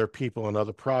other people and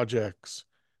other projects,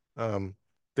 um,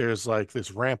 there's like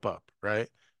this ramp up, right?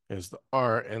 There's the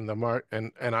art and the mark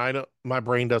and I don't my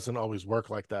brain doesn't always work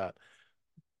like that.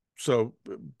 So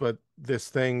but this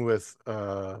thing with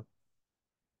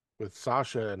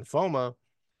Sasha and FOMA,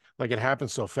 like it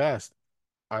happened so fast.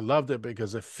 I loved it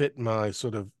because it fit my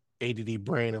sort of ADD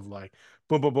brain of like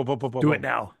boom, boom, boom, boom, boom, boom, Do it boom.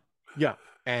 now. Yeah.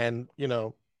 And,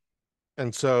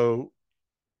 and so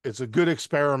it's a good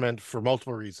experiment for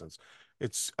multiple reasons.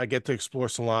 I get to explore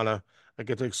Solana. I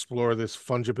get to explore this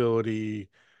fungibility,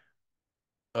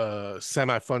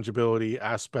 semi-fungibility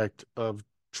aspect of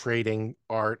trading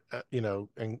art,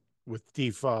 and with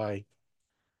DeFi.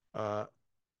 Uh,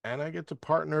 and I get to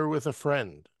partner with a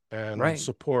friend and Right.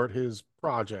 support his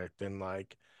project and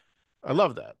like I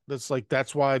love that.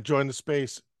 That's why I joined the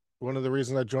space. One of the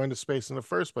reasons I joined the space in the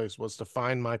first place was to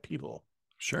find my people,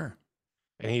 Sure.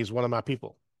 and he's one of my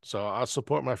people. So I'll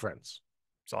support my friends.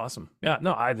 It's awesome. Yeah,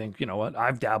 no, I think, you know what?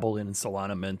 I've dabbled in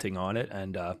Solana minting on it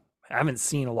and haven't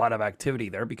seen a lot of activity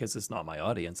there because it's not my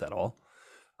audience at all.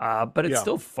 But it's Yeah,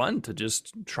 still fun to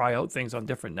just try out things on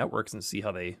different networks and see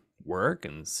how they work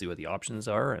and see what the options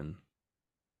are and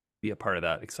be a part of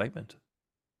that excitement.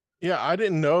 Yeah, I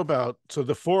didn't know about, so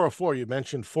the 404, you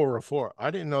mentioned 404.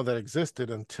 I didn't know that existed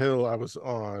until I was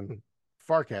on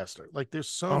Farcaster. Like there's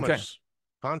so Okay. much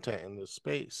content in this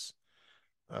space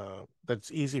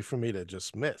that's easy for me to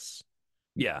just miss,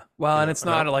 Yeah. Well, and it's and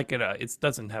I, not like it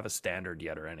doesn't have a standard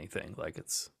yet or anything. Like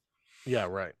it's yeah,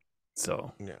 right.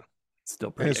 so Yeah. it's still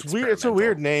And pretty it's weird. It's a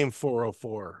weird experimental. name,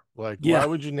 404. Like, why Yeah.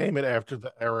 would you name it after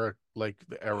the error, like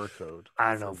the error code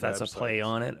I don't know for if that's a play websites?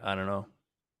 on it. I don't know.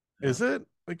 Yeah. Is it?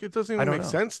 Like, it doesn't I even don't make know.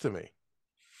 sense to me.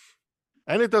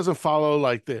 And it doesn't follow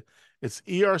like it's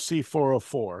ERC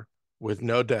 404 with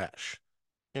no dash.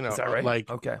 Is that right? Like,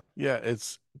 Okay. yeah,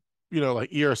 it's,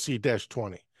 like ERC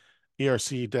 20,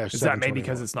 ERC Is that maybe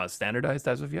because 721. it's not standardized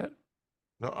as of yet?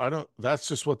 No, I don't. That's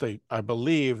just what I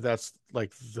believe that's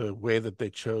like the way that they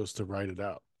chose to write it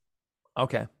out.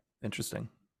 Okay. Interesting.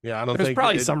 Yeah, I don't There's think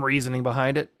probably it, some reasoning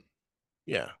behind it.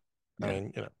 yeah. I Yeah.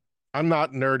 mean, I'm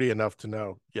not nerdy enough to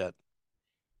know yet.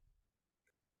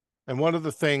 And one of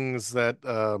the things that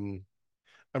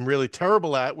I'm really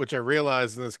terrible at, which I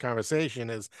realized in this conversation,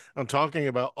 is I'm talking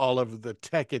about all of the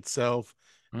tech itself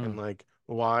and Mm. like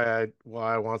why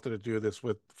I wanted to do this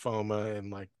with FOMA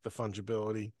and like the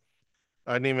fungibility.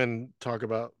 I didn't even talk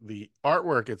about the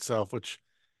artwork itself, which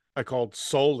I called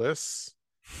Soulless,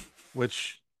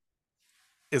 which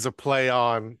is a play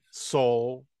on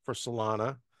soul for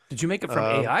Solana. Did you make it from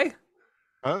Um, AI?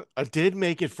 I did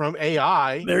make it from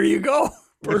AI, There you go.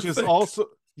 which is Perfect. also,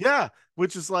 yeah,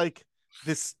 which is like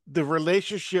the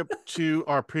relationship to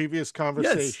our previous Yes.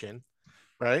 conversation,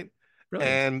 right?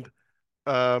 Brilliant. And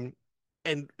um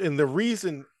and the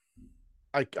reason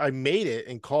I made it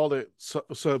and called it,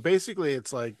 so basically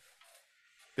it's like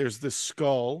there's this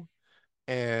skull,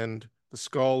 and the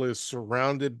skull is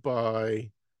surrounded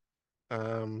by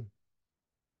um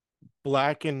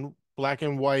black and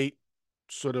white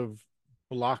sort of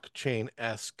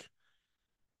blockchain-esque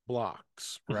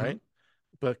blocks, Hmm. right?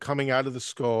 But coming out of the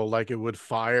skull, like it would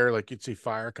fire, like you'd see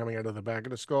fire coming out of the back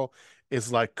of the skull,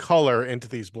 is like color into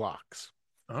these blocks.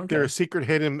 There are Okay. secret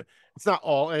hidden, it's not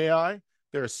all AI.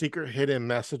 There are secret hidden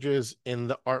messages in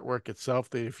the artwork itself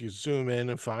that if you zoom in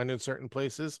and find in certain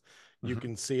places, you Hmm.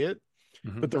 can see it.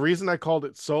 Hmm. But the reason I called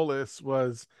it Solus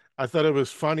was I thought it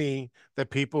was funny that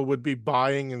people would be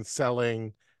buying and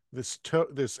selling this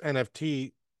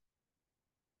NFT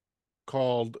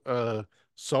called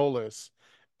Solus,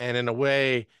 and in a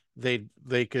way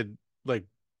they could, like,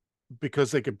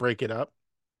 because they could break it up,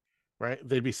 right?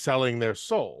 They'd be selling their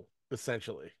soul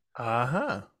essentially.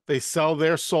 Uh-huh. They sell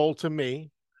their soul to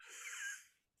me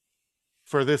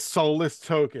for this soulless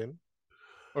token,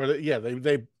 or yeah,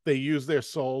 they use their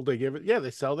soul. They give it, yeah,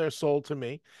 they sell their soul to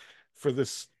me for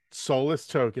this soulless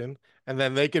token, and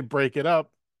then they could break it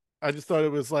up. I just thought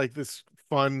it was like this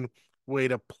fun way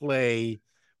to play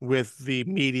with the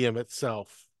medium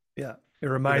itself. Yeah. It You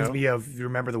reminds know? me of, you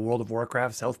remember the World of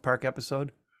Warcraft South Park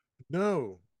episode?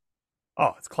 No.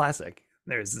 Oh, it's classic.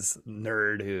 There's this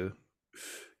nerd who,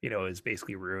 is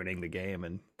basically ruining the game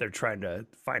and they're trying to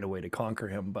find a way to conquer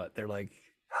him, but they're like,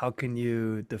 how can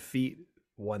you defeat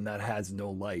one that has no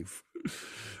life? The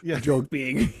Yeah. joke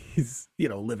being he's,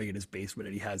 living in his basement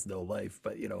and he has no life,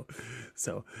 but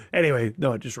so anyway,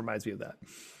 no, it just reminds me of that.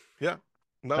 Yeah.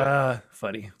 No.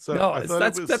 Funny. So No, I it's thought it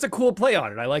that's was, a cool play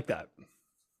on it. I like that.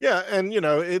 yeah, and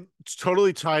it's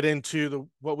totally tied into the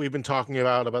what we've been talking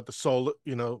about the soul,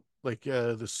 like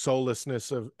the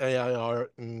soullessness of AI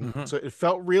art, and Hmm. so it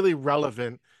felt really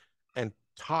relevant and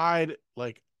tied,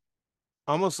 like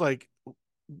almost like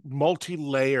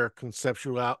multi-layer cons, is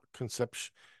it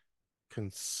concept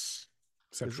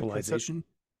Sexualization,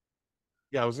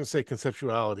 yeah, I was gonna say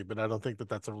conceptuality, but I don't think that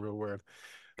that's a real word.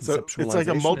 So it's like a conceptualization, is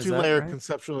that multi-layer right?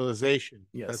 conceptualization,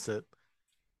 that's Yes. it,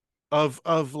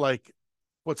 of like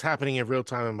what's happening in real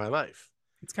time in my life,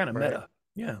 It's kind of right? meta.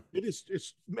 Yeah.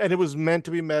 It's and it was meant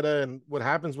to be meta, and what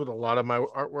happens with a lot of my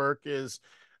artwork is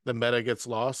the meta gets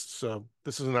lost, so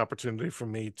this is an opportunity for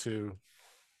me to sort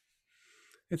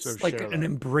It's of like share an that.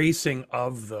 embracing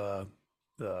of the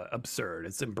absurd.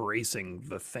 It's embracing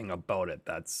the thing about it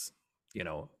that's, you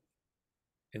know,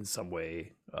 in some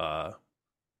way The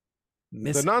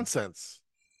missing. nonsense.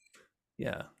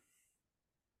 Yeah.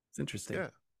 It's interesting. Yeah,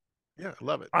 yeah, I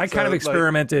love it. I kind of So like,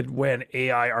 experimented when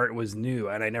AI art was new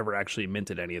and I never actually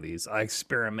minted any of these. I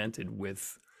experimented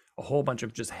with a whole bunch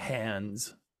of just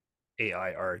hands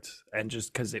AI art and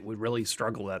just because it would really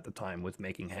struggle at the time with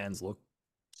making hands look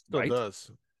still right. does.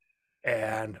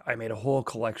 And I made a whole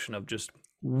collection of just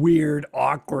weird,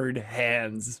 awkward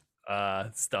hands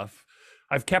stuff.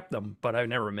 I've kept them, but I've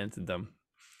never minted them.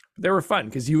 They were fun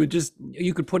because you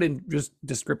could put in just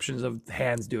descriptions of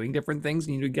hands doing different things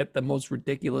and you would get the most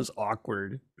ridiculous,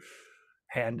 awkward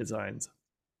hand designs.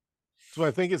 So what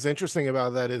I think is interesting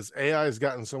about that is AI has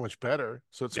gotten so much better,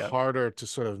 so it's Yeah. harder to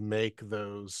sort of make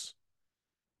those,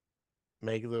 I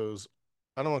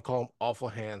don't want to call them awful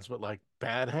hands, but like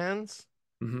bad hands.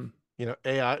 Hmm.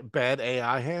 Bad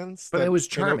AI hands But that it was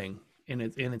you know. charming in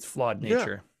its flawed Yeah,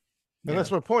 nature. and Yeah.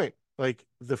 that's my point. Like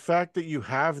the fact that you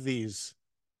have these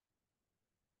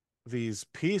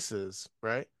pieces,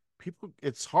 right? People,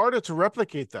 it's harder to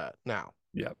replicate that now.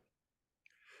 Yeah.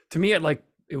 To me,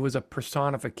 it was a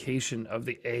personification of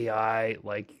the AI,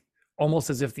 like almost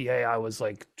as if the AI was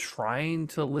like trying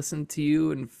to listen to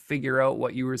you and figure out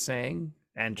what you were saying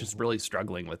and just Mhm. really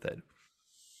struggling with it.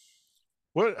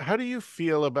 How do you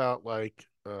feel about like,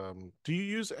 do you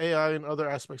use AI in other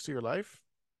aspects of your life?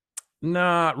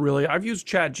 Not really. I've used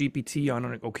Chat GPT on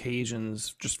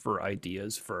occasions just for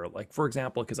ideas for like, for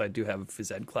example, because I do have a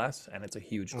phys ed class and it's a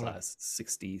huge Mhm. class,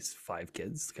 65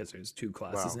 kids because there's two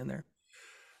classes Wow. in there.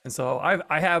 And so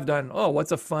I have done, oh,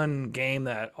 what's a fun game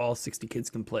that all 60 kids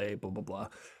can play, blah, blah, blah.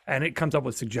 And it comes up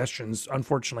with suggestions.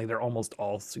 Unfortunately, they're almost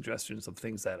all suggestions of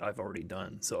things that I've already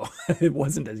done. So it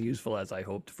wasn't as useful as I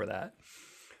hoped for that.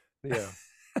 Yeah.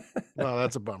 No,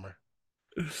 that's a bummer.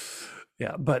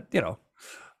 Yeah, but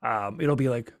it'll be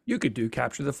like, you could do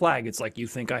capture the flag. It's like, you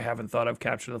think I haven't thought of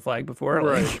capture the flag before?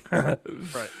 Right. Like,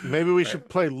 Right. Maybe we right. should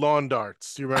play lawn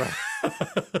darts. Do you remember?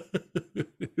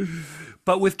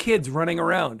 But with kids running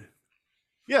around.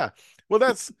 Yeah. Well,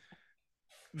 that's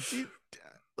do you,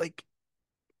 like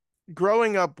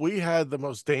growing up, we had the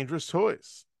most dangerous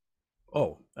toys.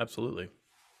 Oh, absolutely.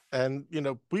 And,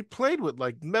 we played with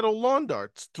like metal lawn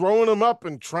darts, throwing them up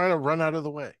and trying to run out of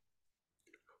the way.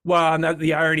 Well, and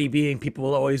the irony being, people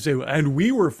will always say, and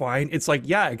we were fine. It's like,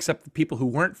 yeah, except the people who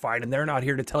weren't fine, and they're not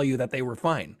here to tell you that they were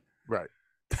fine. Right.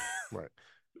 Right.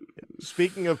 Yeah.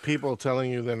 Speaking of people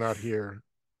telling you they're not here,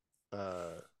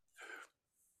 uh,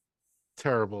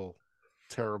 terrible,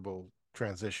 terrible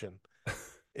transition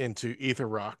into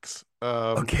EtherRocks.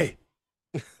 Okay.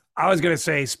 I was going to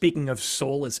say, speaking of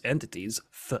soulless entities,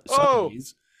 Oh,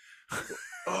 Sotheby's.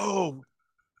 oh,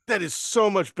 that is so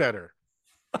much better.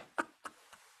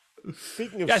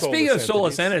 Speaking of Yeah, speaking soulless of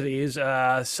soulless entities,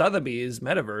 entities, Sotheby's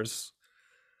Metaverse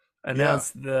yeah,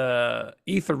 announced the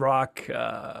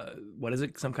EtherRock, what is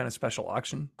it? Some kind of special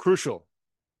auction. crucial.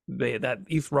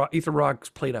 EtherRock's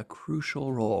played a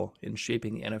crucial role in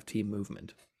shaping the NFT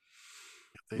movement,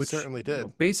 They which certainly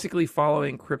did. basically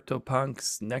following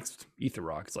CryptoPunk's next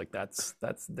EtherRock. It's like that's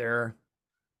their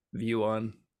view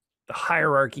on the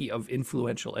hierarchy of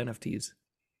influential NFTs.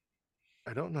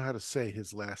 I don't know how to say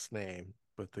his last name,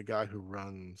 but the guy who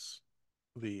runs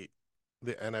the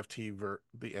NFT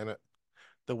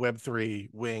the Web3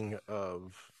 wing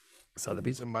of, is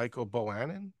Sotheby's. it Michael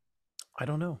Bohannon? I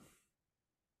don't know.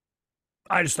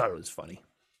 I just thought it was funny.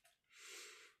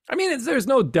 I mean, there's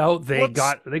no doubt What's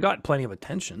they got plenty of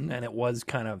attention, and it was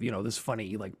kind of this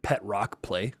funny like pet rock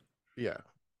play. Yeah.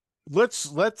 Let's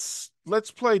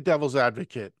play devil's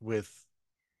advocate with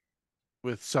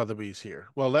Sotheby's here.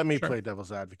 Well, let me Sure, play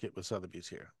devil's advocate with Sotheby's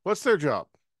here. What's their job?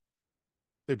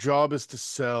 Their job is to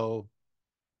sell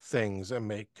things and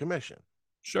make commission.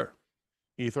 sure,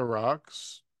 Ether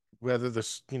rocks, whether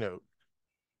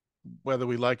whether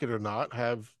we like it or not,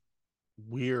 have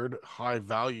weird high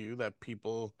value that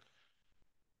people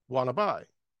want to buy.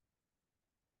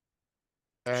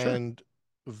 sure. And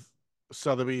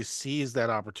Sotheby's sees that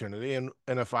opportunity. And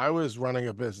if I was running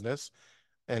a business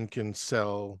and can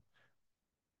sell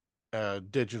a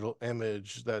digital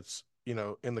image that's,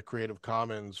 in the Creative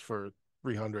Commons for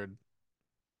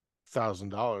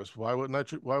 $300,000, why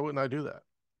wouldn't I do that?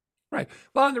 Right.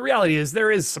 Well, and the reality is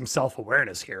there is some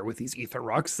self-awareness here with these ether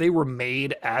rocks. They were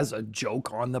made as a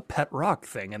joke on the pet rock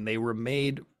thing, and they were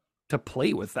made to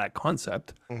play with that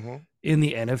concept Mm-hmm. in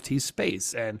the NFT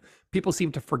space. And people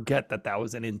seem to forget that that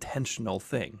was an intentional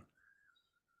thing.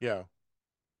 Yeah.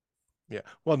 Yeah.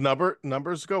 Well,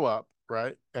 numbers go up,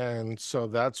 right? And so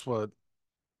that's what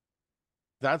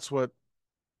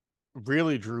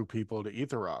really drew people to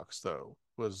ether rocks, though,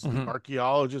 was Mm-hmm.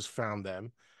 archaeologists found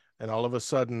them, and all of a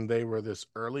sudden they were this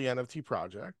early NFT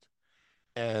project,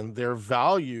 and their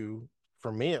value,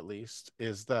 for me at least,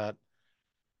 is that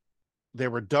they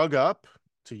were dug up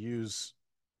to use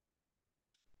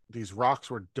these rocks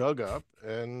were dug up,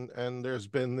 and there's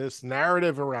been this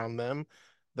narrative around them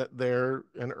that they're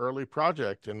an early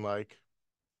project, and like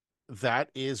that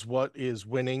is what is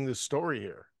winning the story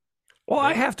here, Well, I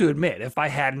right? have to admit, if I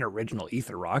had an original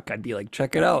ether rock, I'd be like,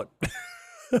 check it out.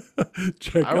 I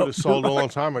Check would out have the sold a long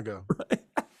rock. time ago.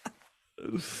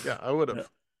 Yeah, I would Yeah. have.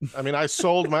 I mean, I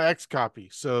sold my X copy,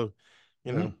 so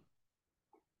you Mhm. know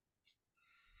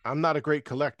I'm not a great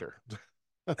collector.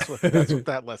 That's what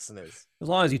that lesson is. As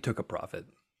long as you took a profit.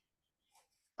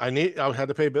 I had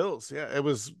to pay bills. Yeah, it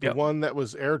was the Yep. one that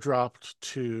was airdropped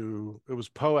to. It was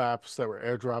POAPs that were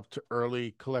airdropped to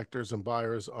early collectors and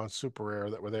buyers on Super Rare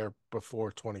that were there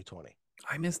before 2020.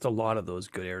 I missed a lot of those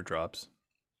good airdrops.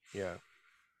 Yeah,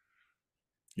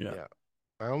 Yeah. yeah.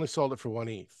 I only sold it for 1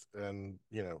 ETH, and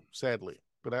sadly,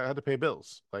 but I had to pay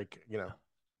bills. Like, what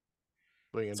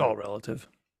are you It's gonna all do? relative.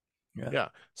 Yeah. Yeah.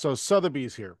 So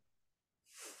Sotheby's here.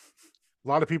 A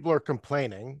lot of people are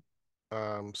complaining,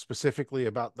 specifically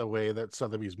about the way that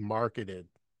Sotheby's marketed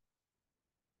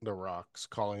the rocks,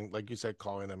 like you said,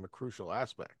 calling them a crucial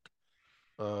aspect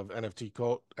of NFT,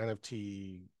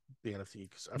 the NFT.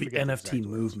 I The forget the NFT exact words.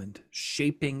 movement,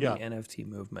 shaping Yeah, the NFT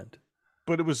movement.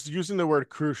 but it was using the word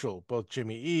crucial. Both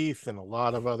Jimmy Eith and a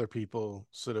lot of other people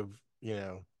sort of,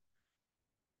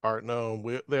 Art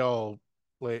Gnome, they all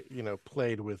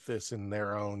played with this in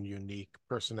their own unique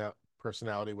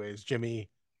personality ways. Jimmy,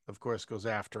 of course, goes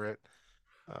after it,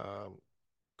 um,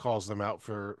 calls them out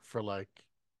for like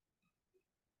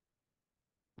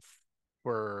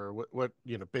for what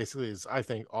basically is, I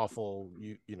think, awful.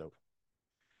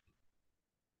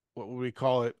 What would we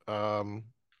call it?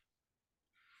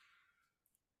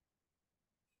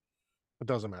 It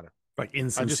doesn't matter. Like I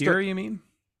just insincere, you mean?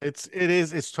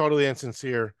 it's totally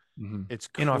insincere. Mm-hmm. It's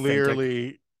Inauthentic.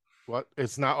 clearly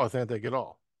it's not authentic at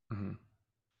all. Mm-hmm.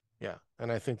 Yeah,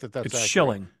 and I think that that's It's accurate.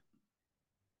 shilling.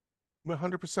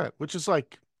 100%, which is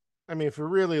like, I mean, if we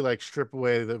really like strip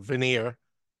away the veneer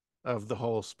of the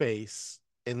whole space,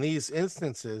 in these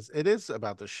instances, it is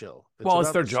about the shill. It's Well, it's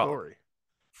about their the job. story.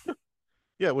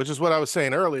 Yeah, which is what I was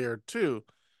saying earlier too.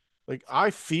 Like, I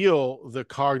feel the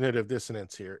cognitive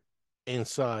dissonance here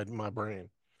inside my brain.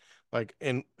 Like,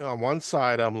 on one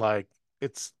side, I'm like,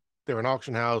 they're an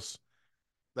auction house,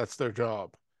 that's their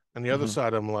job. And the other Mm-hmm.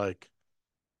 side, I'm like,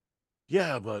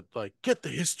 yeah, but like, get the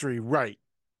history right,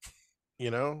 you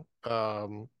know?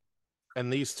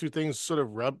 And these two things sort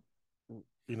of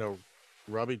you know,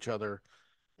 rub each other.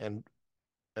 And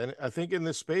I think in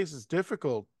this space it's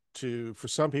difficult for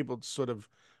some people to sort of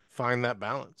find that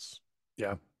balance.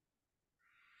 Yeah.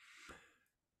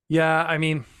 Yeah. I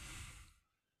mean,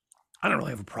 I don't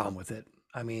really have a problem with it.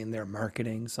 I mean, they're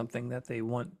marketing something that they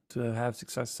want to have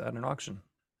success at an auction.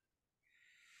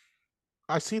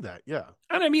 I see that, yeah.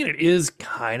 And I mean, it is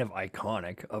kind of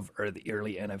iconic of the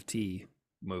early NFT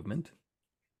movement,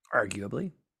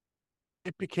 arguably.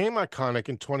 It became iconic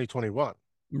in 2021.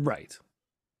 Right.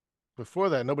 Before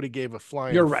that, nobody gave a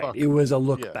flying You're right. fuck. It was a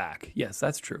look Yeah, back. Yes,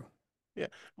 that's true. yeah.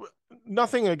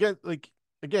 Nothing again. Like,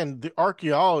 again, the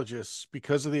archaeologists,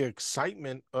 because of the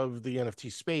excitement of the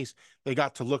NFT space, they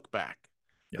got to look back,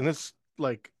 Yeah. and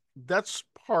that's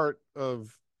part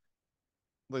of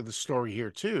like the story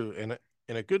here too. And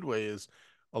in a good way, is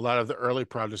a lot of the early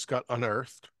projects got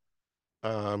unearthed,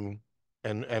 um,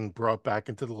 and brought back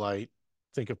into the light.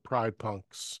 Think of Pride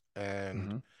Punks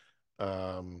and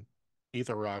Mm-hmm.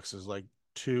 EtherRocks is like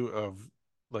two of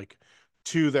like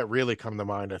two that really come to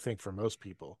mind, I think, for most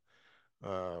people.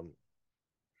 Um,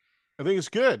 I think it's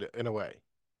good in a way.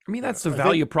 I mean, that's the I think,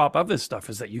 value prop of this stuff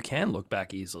is that you can look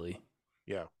back easily.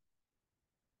 yeah,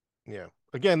 yeah.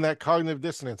 Again, that cognitive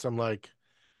dissonance. I'm like,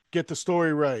 get the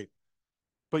story right.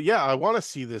 But yeah, I want to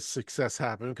see this success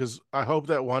happen because I hope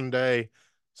that one day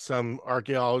some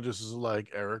archaeologist is like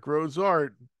Eric Rhodes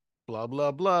art, blah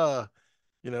blah blah.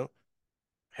 You know,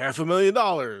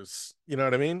 $500,000. You know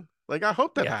what I mean? Like, I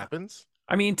hope that Yeah. happens.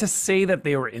 I mean, to say that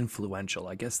they were influential,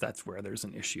 I guess that's where there's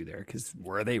an issue there. Because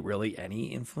were they really any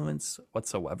influence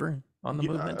whatsoever on the Yeah,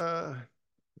 movement?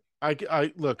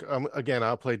 I look. Again,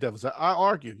 I'll play devil's. I'll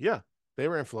argue. Yeah, they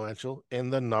were influential in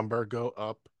the number go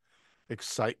up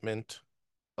excitement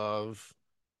of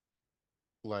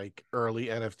like early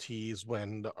NFTs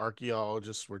when the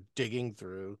archaeologists were digging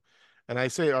through. And I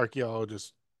say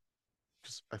archaeologists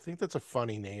because I think that's a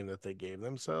funny name that they gave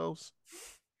themselves.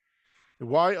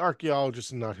 Why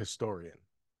archaeologist and not historian?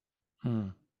 Hmm.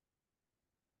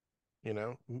 You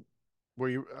know, were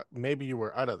you maybe you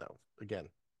were? I don't know. Again,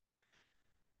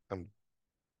 I'm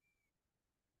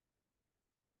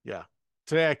yeah.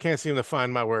 Today I can't seem to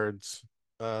find my words.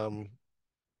 Um,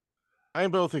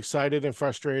 I'm both excited and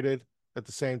frustrated at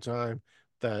the same time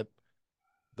that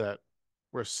that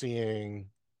we're seeing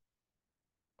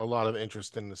a lot of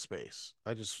interest in the space.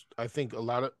 I think a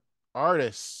lot of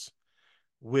artists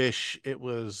wish it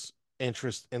was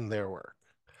interest in their work.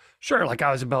 Sure, like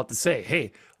I was about to say,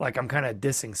 hey, like I'm kind of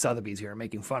dissing Sotheby's here,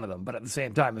 making fun of them. But at the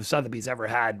same time, if Sotheby's ever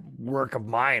had work of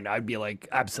mine, I'd be like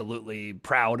absolutely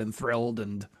proud and thrilled.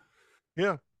 And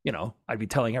Yeah. I'd be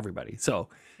telling everybody. So,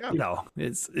 Yeah.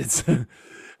 it's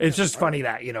it's just funny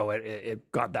that,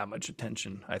 it got that much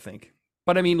attention, I think.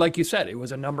 But I mean, like you said, it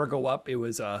was a number go up. It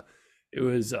was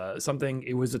something,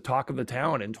 it was the talk of the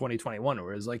town in 2021,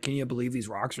 where it was like, can you believe these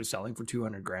rocks are selling for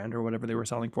 200 grand or whatever they were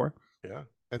selling for? Yeah.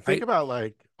 And think Right. about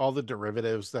like all the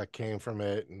derivatives that came from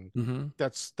it. And Mm-hmm.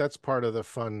 that's part of the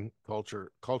fun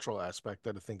cultural aspect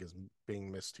that I think is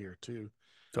being missed here too.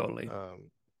 Totally. Um,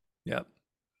 Yep.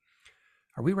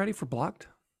 Are we ready for blocked?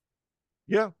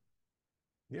 yeah.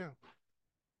 Yeah.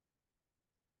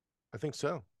 I think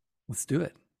so. Let's do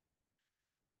it.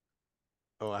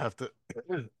 Oh, I have to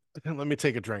let me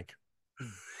take a drink.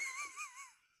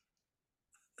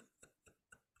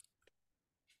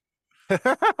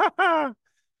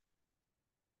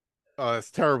 Oh,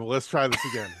 that's terrible. Let's try this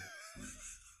again.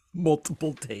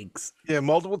 Multiple takes. Yeah,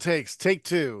 multiple takes. Take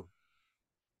two.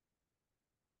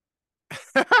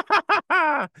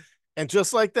 And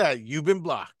just like that, you've been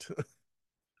blocked.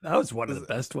 That was one of the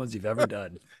best ones you've ever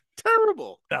done.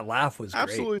 Terrible. That laugh was great.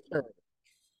 Absolutely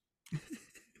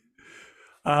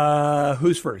terrible.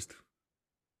 Who's first?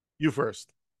 You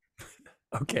first.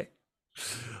 Okay.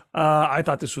 I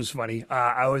thought this was funny.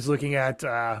 I was looking at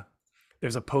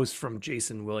there's a post from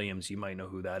Jason Williams. You might know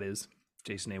who that is.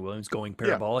 Jason A. Williams, Going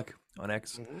Parabolic on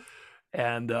X. Mm-hmm.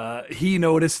 And he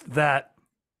noticed that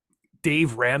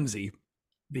Dave Ramsey,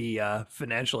 the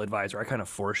financial advisor, I kind of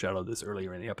foreshadowed this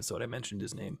earlier in the episode. I mentioned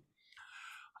his name.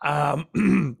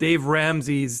 Dave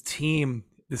Ramsey's team,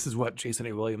 this is what Jason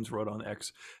A. Williams wrote on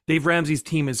X. Dave Ramsey's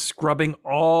team is scrubbing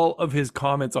all of his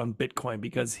comments on Bitcoin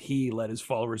because he led his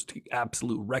followers to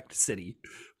absolute wrecked city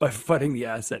by funding the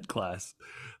asset class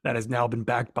that has now been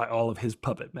backed by all of his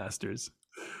puppet masters.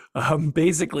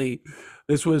 Basically,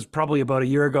 this was probably about a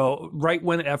year ago, right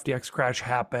when the FTX crash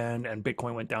happened and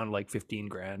Bitcoin went down to like 15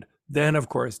 grand. Then, of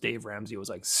course, Dave Ramsey was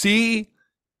like, see,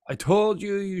 I told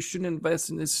you you shouldn't invest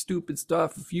in this stupid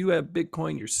stuff. If you have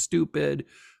Bitcoin, you're stupid.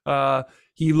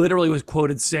 He literally was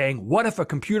quoted saying, what if a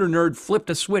computer nerd flipped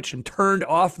a switch and turned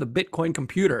off the Bitcoin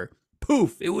computer?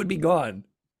 Poof, it would be gone.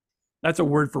 That's a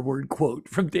word for word quote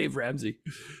from Dave Ramsey.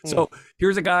 So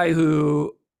here's a guy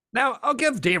who, now I'll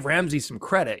give Dave Ramsey some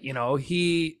credit.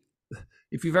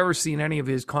 If you've ever seen any of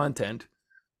his content,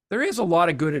 there is a lot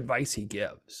of good advice he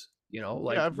gives.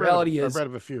 I've read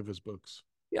a few of his books.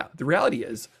 Yeah, the reality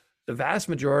is the vast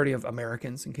majority of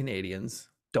Americans and Canadians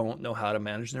don't know how to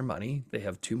manage their money. They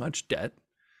have too much debt,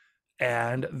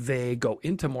 and they go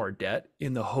into more debt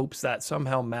in the hopes that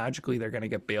somehow magically they're going to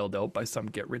get bailed out by some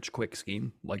get rich quick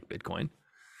scheme like Bitcoin.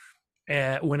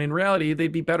 And when in reality, they'd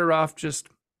be better off just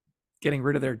getting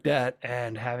rid of their debt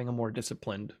and having a more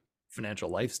disciplined financial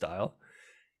lifestyle.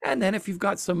 And then if you've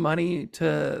got some money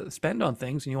to spend on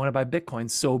things and you want to buy Bitcoin,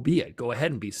 so be it. Go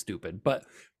ahead and be stupid, but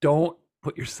don't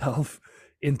put yourself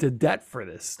into debt for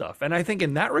this stuff. And I think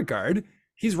in that regard,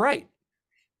 he's right.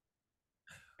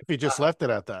 If he just left it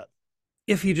at that.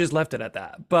 If he just left it at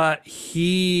that. But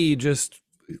he just,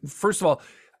 first of all,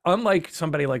 unlike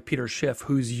somebody like Peter Schiff,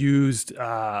 who's used,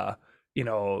 dissing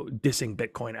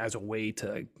Bitcoin as a way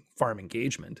to farm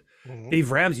engagement,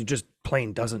 Dave Ramsey just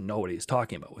plain doesn't know what he's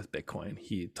talking about with Bitcoin.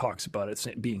 He talks about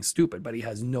it being stupid, but he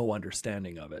has no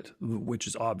understanding of it, which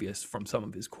is obvious from some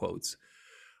of his quotes.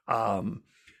 So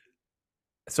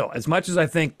as much as I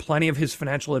think plenty of his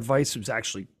financial advice was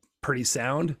actually pretty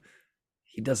sound,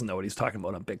 he doesn't know what he's talking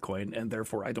about on Bitcoin, and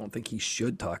therefore I don't think he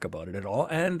should talk about it at all.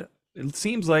 And it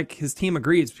seems like his team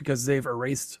agrees because they've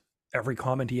erased every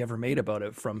comment he ever made about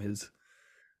it from his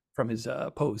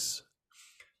posts.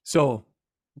 So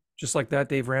just like that,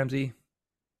 Dave Ramsey,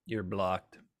 you're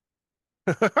blocked.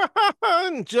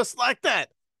 Just like that,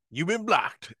 you've been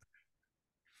blocked.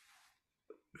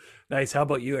 Nice. How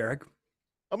about you, Eric?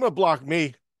 I'm gonna block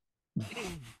me.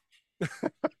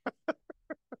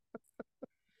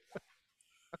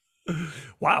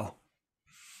 Wow.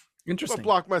 Interesting. I'm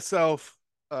gonna block myself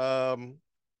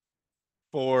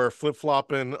for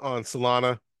flip-flopping on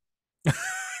Solana.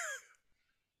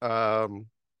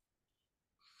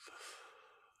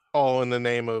 All in the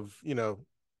name of,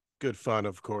 good fun,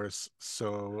 of course.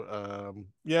 So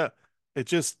yeah, I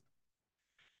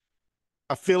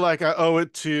feel like I owe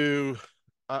it to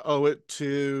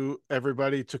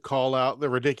everybody to call out the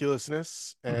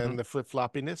ridiculousness and the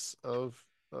flip-floppiness of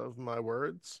my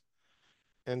words.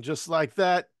 And just like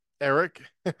that, Eric,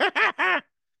 and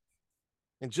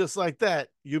just like that,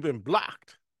 you've been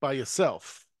blocked by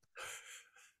yourself.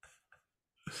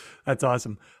 That's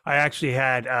awesome. I actually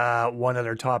had one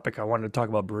other topic I wanted to talk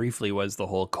about briefly was the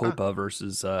whole Copa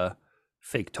versus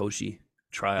fake Toshi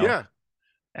trial. Yeah.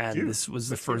 And Dude, this was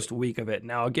the let's hear first it. week of it.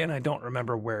 Now, again, I don't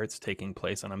remember where it's taking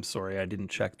place, and I'm sorry I didn't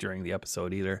check during the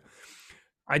episode either.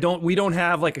 We don't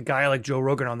have like a guy like Joe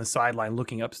Rogan on the sideline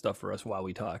looking up stuff for us while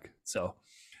we talk. So,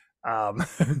 um,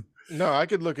 No, I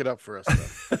could look it up for us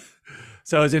though.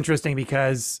 so it's interesting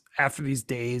because after these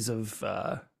days of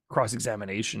cross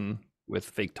examination with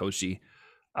fake Toshi,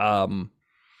 um,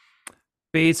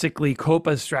 basically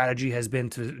Copa's strategy has been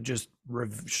to just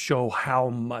show how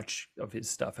much of his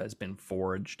stuff has been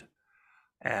forged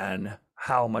and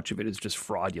how much of it is just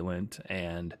fraudulent.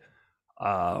 And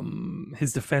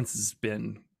his defense has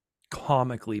been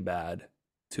comically bad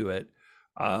to it.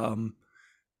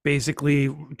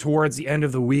 Basically, towards the end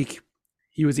of the week,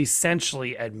 he was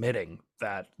essentially admitting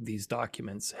that these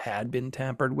documents had been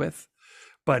tampered with,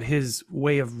 but his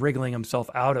way of wriggling himself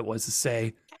out it was to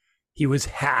say he was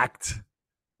hacked.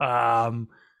 People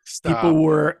Stop.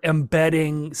 were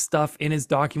embedding stuff in his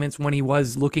documents when he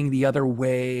was looking the other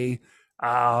way.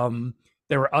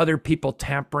 There were other people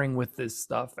tampering with this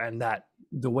stuff, and that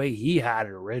the way he had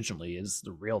it originally is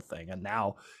the real thing. And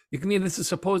now, this is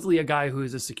supposedly a guy who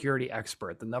is a security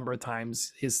expert. The number of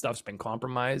times his stuff's been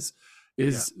compromised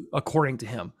is, according to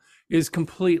him, is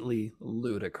completely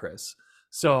ludicrous.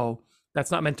 So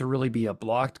that's not meant to really be a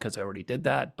blocked because I already did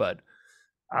that, but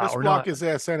Let's or block not. his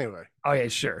ass anyway. Oh yeah,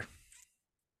 sure.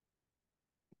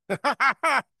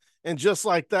 And just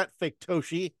like that, fake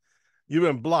Toshi, you've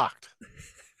been blocked.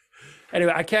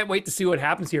 Anyway, I can't wait to see what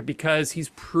happens here because he's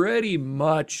pretty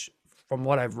much, from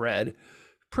what I've read,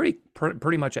 pretty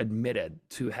much admitted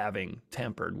to having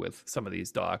tampered with some of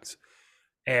these docs,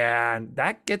 and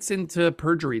that gets into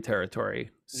perjury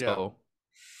territory. So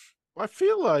I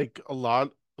feel like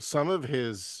some of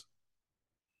his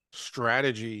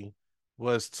strategy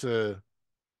was to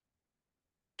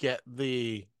get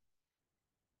the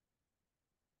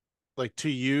like to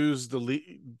use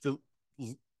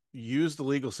use the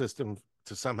legal system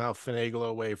to somehow finagle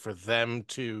a way for them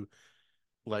to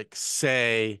like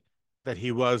say that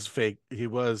he was fake, he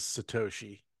was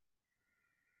Satoshi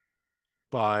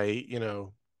by,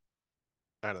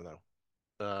 I don't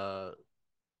know.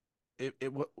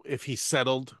 If he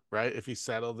settled, right? If he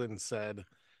settled and said,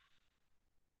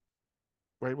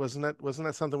 right, wasn't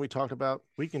that something we talked about?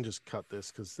 We can just cut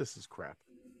this because this is crap.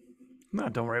 no,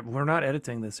 don't worry. We're not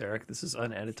editing this, Eric. This is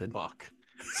unedited. Fuck.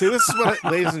 See, this is what,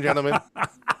 ladies and gentlemen,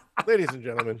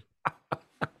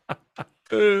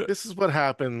 this is what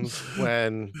happens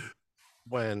when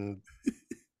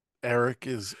Eric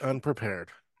is unprepared.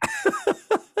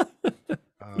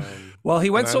 Well,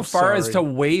 he went so far as to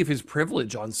sorry. waive his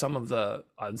privilege on some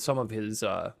of his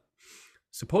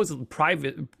supposedly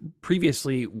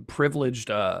previously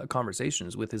privileged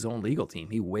conversations with his own legal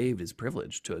team. He waived his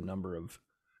privilege to a number of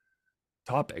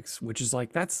topics, which is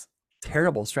like, that's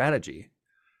terrible strategy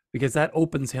because that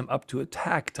opens him up to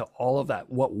attack to all of that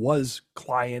what was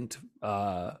client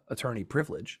attorney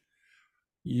privilege.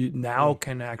 You now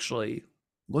can actually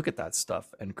look at that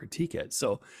stuff and critique it.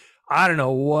 So I don't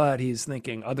know what he's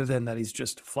thinking other than that he's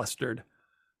just flustered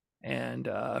and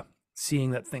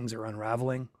seeing that things are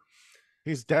unraveling.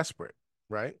 He's desperate,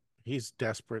 right? He's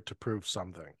desperate to prove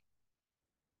something.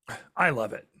 I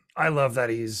love it. I love that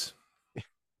he's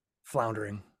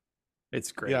floundering.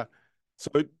 It's great. Yeah. So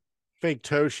fake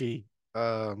Toshi,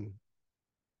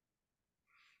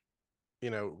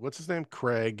 what's his name?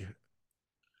 Craig.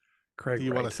 Craig, Do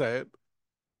you right. want to say it?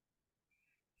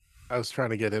 I was trying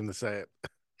to get him to say it.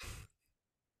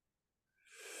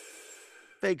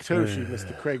 Fake Toshi,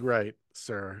 Mr. Craig Wright,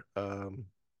 sir.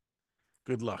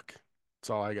 Good luck. That's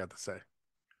all I got to say.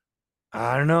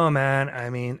 I don't know, man.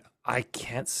 I mean, I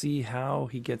can't see how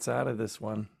he gets out of this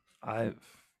one.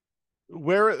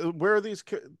 Where are these?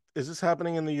 Is this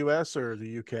happening in the U.S. or the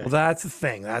U.K.? Well, that's the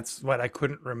thing. That's what I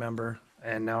couldn't remember,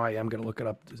 and now I am going to look it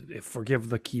up. Forgive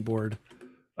the keyboard.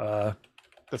 The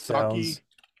sounds. Saki.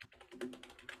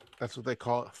 That's what they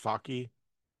call it, Faki.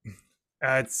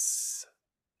 I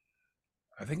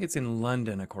think it's in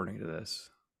London, according to this.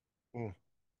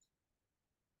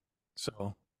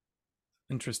 So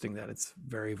interesting that it's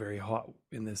very, very hot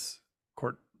in this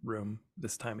courtroom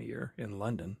this time of year in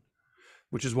London,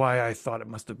 which is why I thought it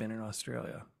must have been in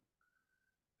Australia.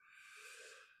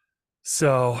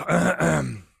 So,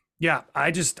 yeah,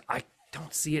 I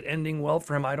don't see it ending well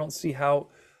for him. I don't see how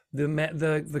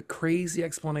the crazy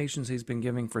explanations he's been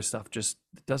giving for stuff just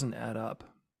doesn't add up.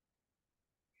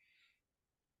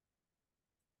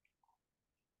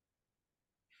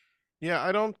 Yeah,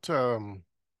 I don't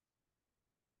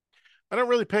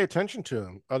really pay attention to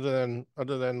him other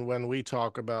than when we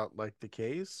talk about like the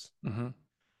case. Mm-hmm.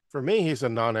 For me, he's a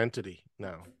non-entity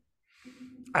now.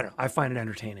 I don't know. I find it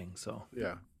entertaining. So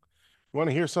yeah, Want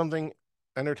to hear something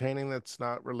entertaining that's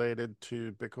not related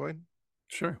to Bitcoin?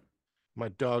 Sure. My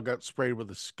dog got sprayed with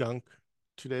a skunk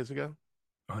 2 days ago.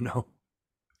 Oh no.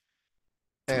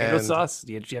 Tomato And sauce?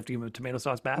 Did you have to give him a tomato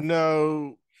sauce bath?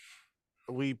 no,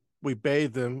 we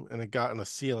bathed him and it got in the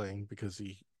ceiling because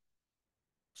the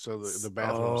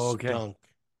bathroom Oh, okay. stunk.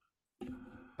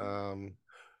 Um,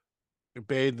 we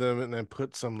bathed them and then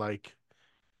put some like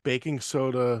baking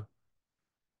soda,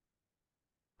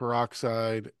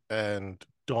 peroxide, and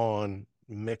Dawn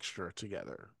mixture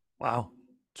together Wow.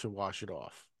 to wash it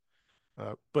off.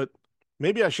 But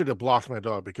maybe I should have blocked my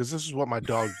dog because this is what my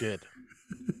dog did.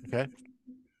 Okay.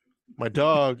 My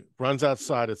dog runs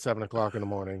outside at 7 o'clock in the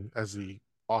morning, as he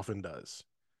often does.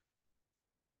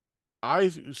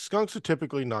 Skunks are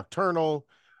typically nocturnal.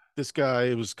 This guy,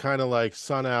 it was kind of like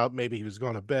sun out. Maybe he was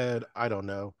going to bed. I don't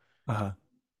know. Uh-huh.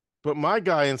 But my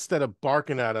guy, instead of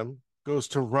barking at him, goes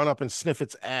to run up and sniff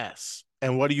its ass.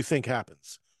 And what do you think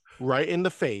happens? Right in the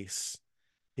face.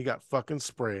 He got fucking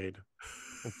sprayed.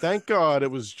 And thank God it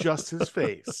was just his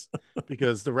face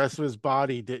because the rest of his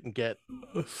body didn't get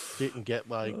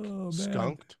like Oh man.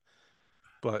 skunked.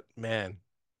 But man,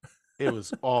 it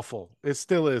was awful. It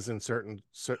still is in certain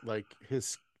like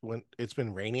his when it's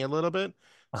been raining a little bit.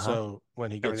 Uh-huh. So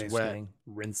Everything's getting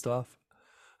rinsed off.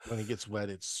 when he gets wet,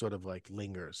 it's sort of like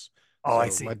lingers. Oh, I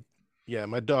So see.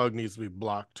 my dog needs to be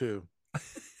blocked too.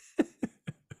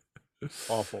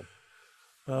 Awful.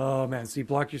 Oh man, so you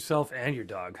blocked yourself and your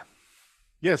dog.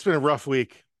 Yeah, it's been a rough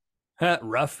week.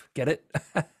 Rough, get it?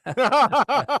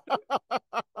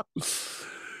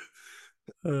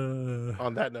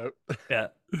 On that note. Yeah.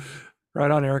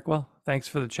 Right on, Eric. Well, thanks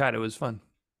for the chat. It was fun.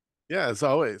 Yeah, as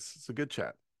always, it's a good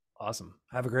chat. Awesome.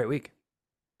 Have a great week.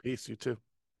 Peace, you too.